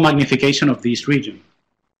low magnification of this region.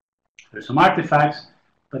 There's some artifacts,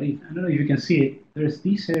 but I don't know if you can see it. There's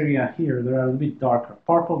this area here that are a little bit darker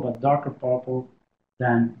purple, but darker purple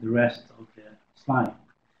than the rest of the slide.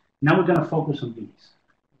 Now we're going to focus on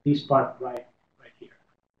this part right here.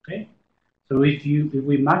 Okay. So if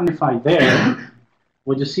we magnify there,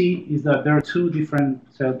 what you see is that there are 2 different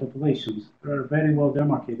cell populations. They are very well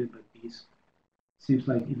demarcated, but this seems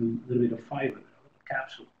like even a little bit of fiber, a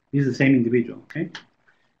capsule. This is the same individual. Okay.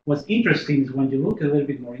 What's interesting is when you look a little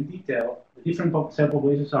bit more in detail, the different cell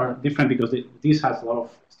populations are different because this has a lot of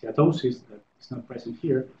steatosis that is not present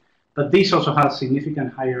here, but this also has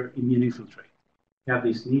significant higher immune infiltrate. You have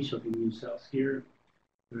this niche of immune cells here,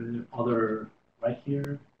 there are other right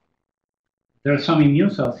here. There are some immune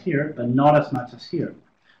cells here, but not as much as here.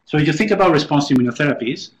 So if you think about response to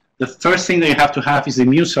immunotherapies, the first thing that you have to have is the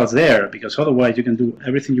immune cells there, because otherwise you can do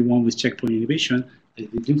everything you want with checkpoint inhibition. If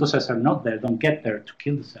the lymphocytes are not there, don't get there to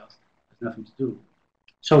kill the cells. There's nothing to do.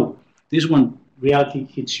 So this one, reality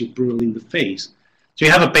hits you brutally in the face. So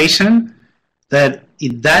you have a patient that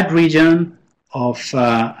in that region of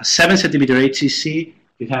 7 centimeter HCC,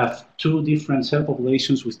 you have 2 different cell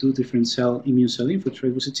populations with 2 different immune cell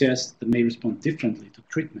infiltrate, which suggests they may respond differently to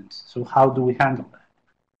treatments. So how do we handle that?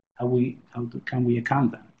 Can we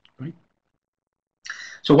account that, right?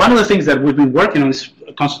 So one of the things that we've been working on is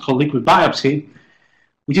a concept called liquid biopsy,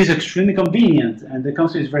 which is extremely convenient, and the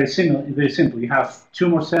concept is very simple. You have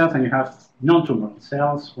tumor cells and you have non-tumoral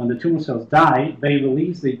cells. When the tumor cells die, they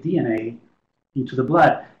release the DNA into the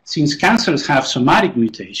blood. Since cancers have somatic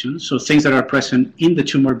mutations, so things that are present in the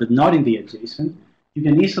tumor but not in the adjacent, you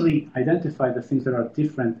can easily identify the things that are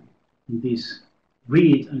different in this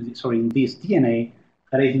in this DNA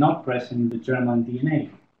that is not present in the germline DNA.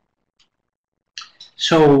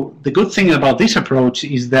 So the good thing about this approach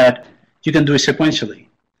is that you can do it sequentially.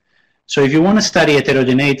 So if you want to study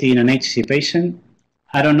heterogeneity in an HCC patient,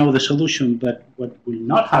 I don't know the solution, but what will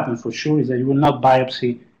not happen for sure is that you will not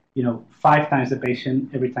biopsy 5 times the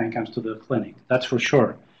patient every time it comes to the clinic. That's for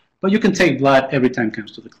sure. But you can take blood every time it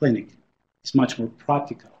comes to the clinic. It's much more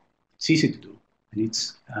practical. It's easy to do, and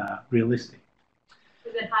it's realistic.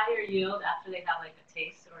 Is it higher yield after they have like a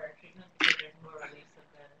taste or a treatment because there's more release of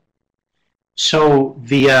the? So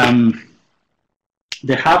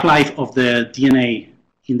the half-life of the DNA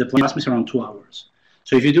in the plasma is around 2 hours.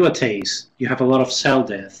 So if you do a TACE, you have a lot of cell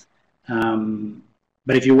death.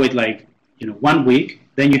 But if you wait 1 week,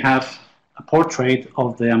 then you have a portrait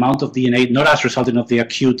of the amount of DNA, not as resulting of the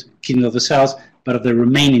acute killing of the cells, but of the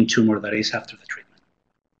remaining tumor that is after the treatment.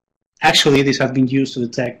 Actually, this has been used to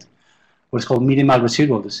detect what's called minimal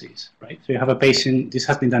residual disease, right? So you have a patient, this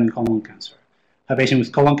has been done in colon cancer. A patient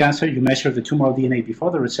with colon cancer, you measure the tumoral DNA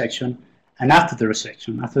before the resection and after the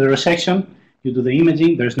resection. After the resection, you do the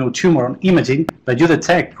imaging, there's no tumor on imaging, but you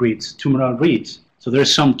detect reads, tumoral reads. So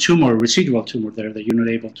there's some tumor, residual tumor there that you're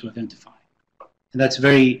not able to identify. And that's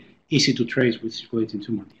very easy to trace with circulating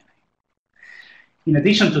tumor DNA. In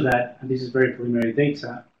addition to that, and this is very preliminary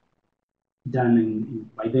data done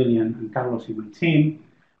by Delian and Carlos in my team,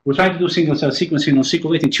 we're trying to do single-cell sequencing on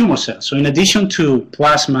circulating tumor cells. So in addition to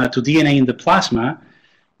plasma, to DNA in the plasma,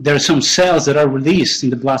 there are some cells that are released in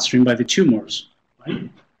the bloodstream by the tumors, right?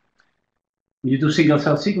 When you do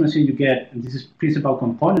single-cell sequencing, you get, and this is principal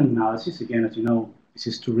component analysis, again, as you know, this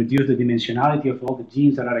is to reduce the dimensionality of all the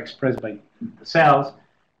genes that are expressed by the cells,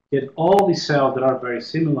 get all these cells that are very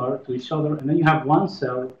similar to each other, and then you have one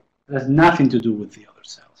cell that has nothing to do with the other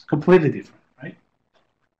cells, completely different, right?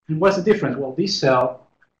 And what's the difference? Well, this cell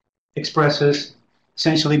expresses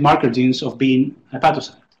essentially marker genes of being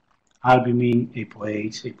hepatocyte, albumin,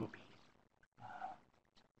 ApoH, ApoB,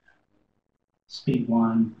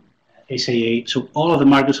 SPID1, SAA, so all of the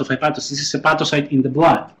markers of hepatocyte. This is hepatocyte in the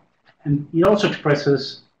blood. And it also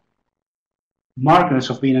expresses markers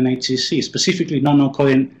of being an HCC, specifically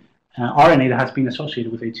non-coding RNA that has been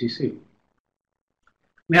associated with HCC.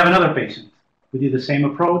 We have another patient. We did the same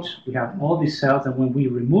approach. We have all these cells, and when we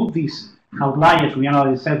remove these outliers, we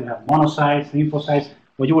analyze the cells. We have monocytes, lymphocytes,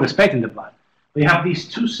 what you would expect in the blood. We have these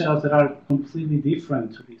 2 cells that are completely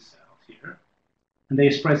different to these cells here, and they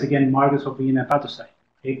express, again, markers of being a hepatocyte,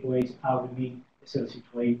 ApoH, albumin,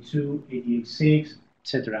 SLC2A2, ADH6,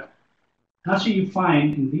 etc. Actually, you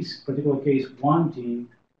find in this particular case one gene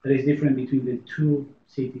that is different between the two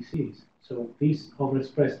CTCs. So this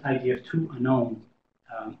overexpressed IGF2 unknown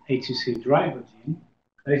HCC driver gene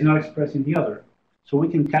that is not expressed in the other. So we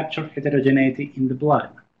can capture heterogeneity in the blood,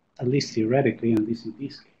 at least theoretically, and this in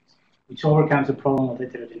this case, which overcomes the problem of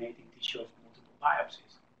heterogeneity in tissue of multiple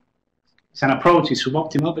biopsies. It's an approach, it's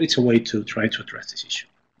suboptimal, but it's a way to try to address this issue.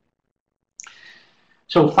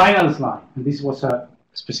 So final slide, and this was a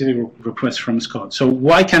specific request from Scott. So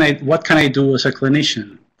what can I do as a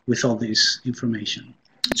clinician with all this information?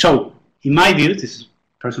 So in my view, this is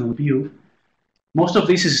personal view, most of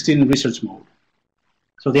this is still in research mode.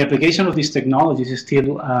 So the application of these technologies is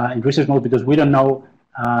still in research mode because we don't know,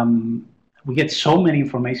 we get so many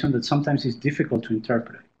information that sometimes it's difficult to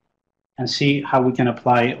interpret it and see how we can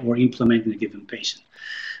apply or implement in a given patient.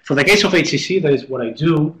 For the case of HCC, that is what I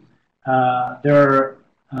do. There are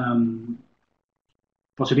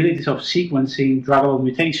possibilities of sequencing druggable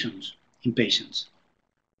mutations in patients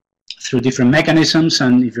through different mechanisms,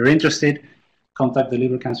 and if you're interested, contact the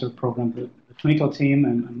liver cancer program, the clinical team,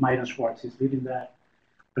 and Myron Schwartz is leading that.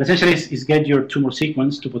 But essentially, it's get your tumor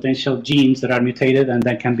sequence to potential genes that are mutated and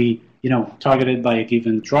that can be, targeted by a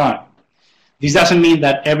given drug. This doesn't mean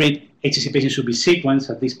that every HCC patient should be sequenced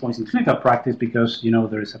at this point in clinical practice because,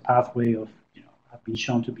 there is a pathway of, have been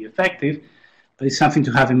shown to be effective, but it's something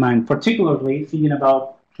to have in mind, particularly thinking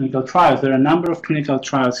about clinical trials. There are a number of clinical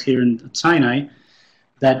trials here at Sinai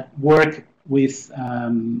that work with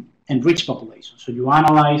enriched populations. So you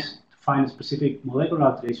analyze to find specific molecular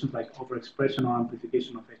alterations like overexpression or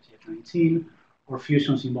amplification of FGF19 or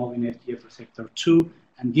fusions involving FGF receptor 2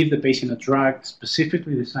 and give the patient a drug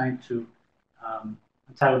specifically designed to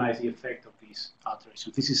antagonize the effect of these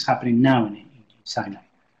alterations. This is happening now in Sinai.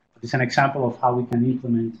 But it's an example of how we can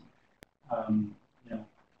implement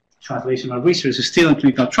translational research. It's still in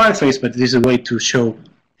clinical trial phase, but this is a way to show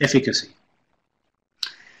efficacy.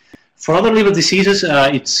 For other liver diseases,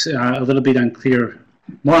 it's a little bit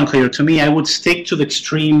more unclear to me. I would stick to the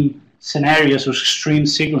extreme scenarios or extreme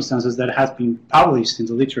circumstances that have been published in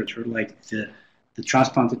the literature, like the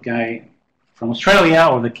transplanted guy from Australia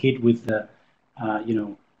or the kid with the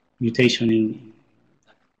mutation in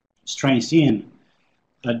strange gene.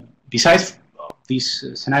 But besides these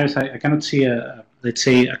scenarios, I cannot see let's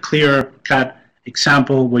say, a clear-cut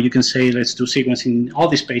example where you can say, let's do sequencing in all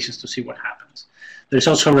these patients to see what happens. There's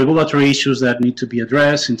also regulatory issues that need to be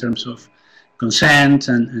addressed in terms of consent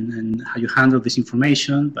and how you handle this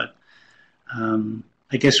information, but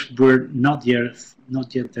I guess we're not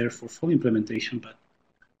yet there for full implementation, but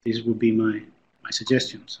these would be my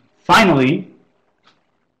suggestions. Finally,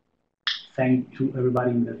 thank to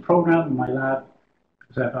everybody in the program, in my lab,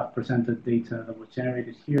 because I've presented data that was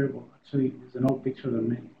generated here. Well, actually, there's an old picture. There are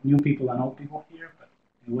many new people and old people here, but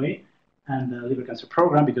anyway, and the liver cancer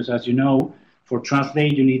program, because as you know, for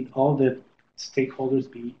Translate, you need all the stakeholders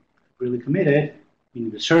be really committed,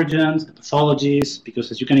 meaning the surgeons, the pathologists,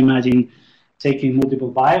 because as you can imagine, taking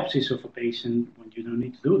multiple biopsies of a patient when you don't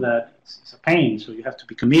need to do that, it's a pain. So you have to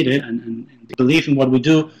be committed and believe in what we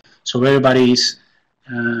do, so everybody is,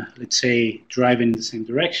 let's say, driving in the same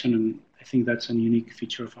direction. And I think that's a unique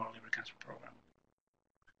feature of our liver cancer program.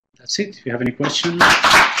 That's it. If you have any questions.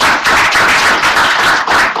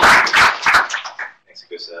 Thanks,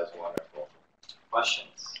 Augusto. That was wonderful.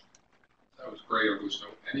 Questions? That was great, Augusto.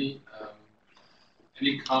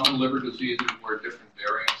 Any common liver diseases where different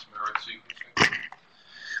variants merit sequencing?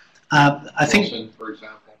 I think, Wilson, for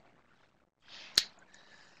example.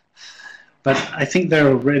 But I think they're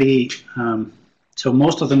already. So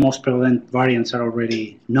most of the most prevalent variants are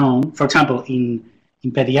already known. For example, in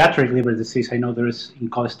pediatric liver disease, I know there is in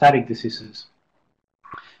cholestatic diseases.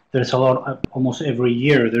 There's a lot. Almost every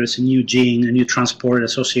year, there is a new gene, a new transport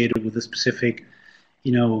associated with a specific,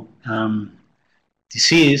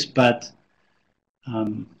 disease. But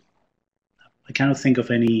I cannot think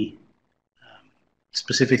of any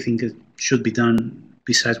specific thing that should be done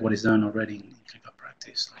besides what is done already in clinical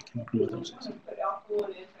practice, like in hematosis. I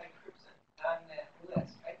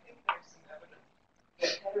think there's some evidence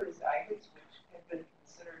that heterozygotes, which have been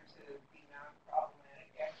considered to be non-problematic,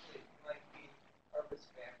 actually might be a risk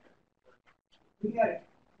factor. We had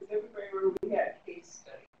a case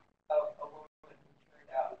study of a woman who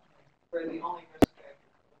turned out where the only risk factor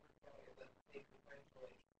for liver failure that they could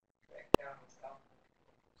eventually track down was alcohol.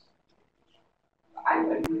 I have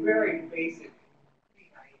a very basic and pretty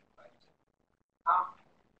naive question.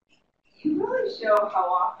 You really show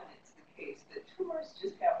how often it's the case that tumors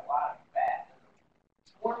just have a lot of fat in them,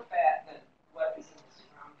 more fat than what is in the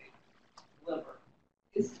surrounding liver.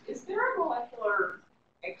 Is there a molecular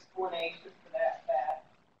explanation for that fat?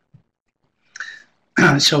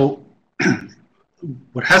 So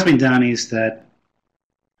what has been done is that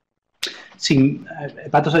seeing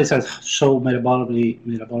hepatocytes are so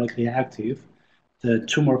metabolically active, the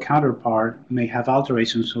tumor counterpart may have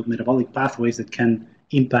alterations of metabolic pathways that can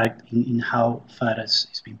impact in how fat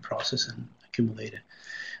is being processed and accumulated.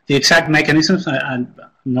 The exact mechanisms I'm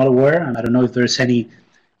not aware, and I don't know if there's any,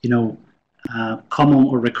 common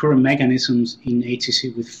or recurrent mechanisms in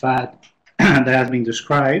HCC with fat that has been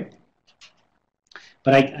described.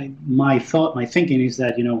 But my thinking is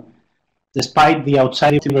that despite the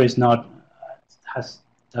outside tumor is not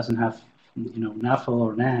doesn't have NAFL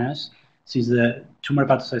or NAS, since the tumor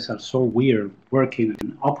hepatocytes are so weird working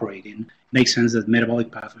and operating, it makes sense that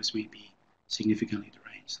metabolic pathways may be significantly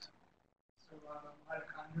deranged. So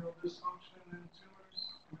mitochondrial dysfunction in tumors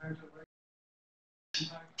compared to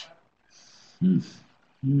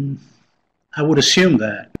I would assume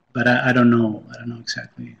that, but I don't know. I don't know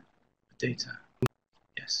exactly the data.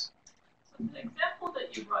 Yes. So the example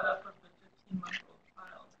that you brought up of the 15-month-old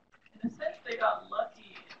child, in a sense, they got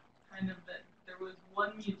lucky, kind of that there was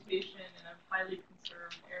one mutation in a highly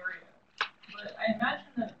conserved area. But I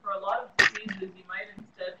imagine that for a lot of diseases, you might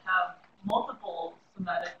instead have multiple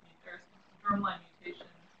somatic or germline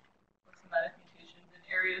mutations or somatic mutations in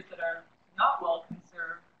areas that are not well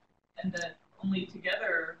conserved and that only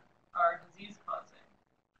together are disease causing.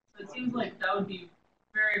 So it seems like that would be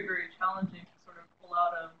very, very challenging to sort of pull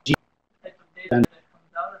out of the type of data that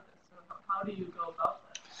comes out of this. So how do you go about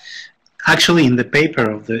that? Actually, in the paper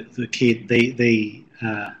of the kid, they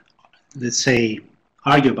let's say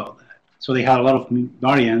argue about that. So they had a lot of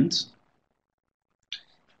variants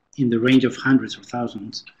in the range of hundreds or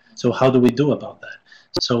thousands. So how do we do about that?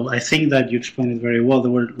 So I think that you explained it very well. They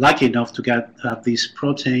were lucky enough to have this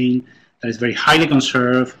protein that is very highly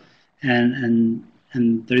conserved, and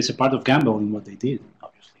there is a part of gamble in what they did,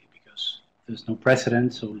 obviously, because there's no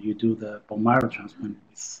precedent. So you do the bone marrow transplant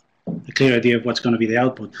with a clear idea of what's going to be the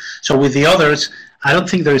output. So with the others, I don't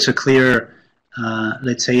think there is a clear,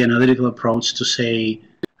 let's say, analytical approach to say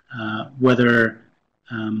whether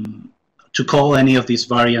to call any of these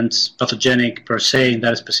variants pathogenic per se in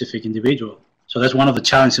that specific individual. So that's one of the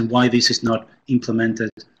challenges and why this is not implemented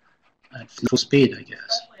at full speed, I guess.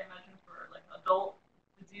 Especially, I imagine, for like adult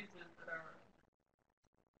diseases that are.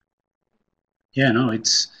 Yeah, no,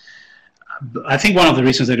 it's. I think one of the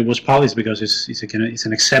reasons that it was published because it's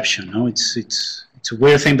an exception. No, it's a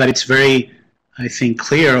weird thing, but it's very, I think,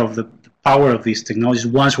 clear of the power of these technologies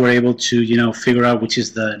once we're able to figure out which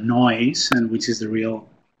is the noise and which is the real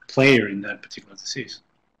player in that particular disease.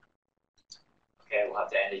 Okay, we'll have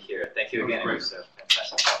to end it here. Thank you again. It was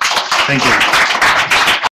fantastic. Thank you.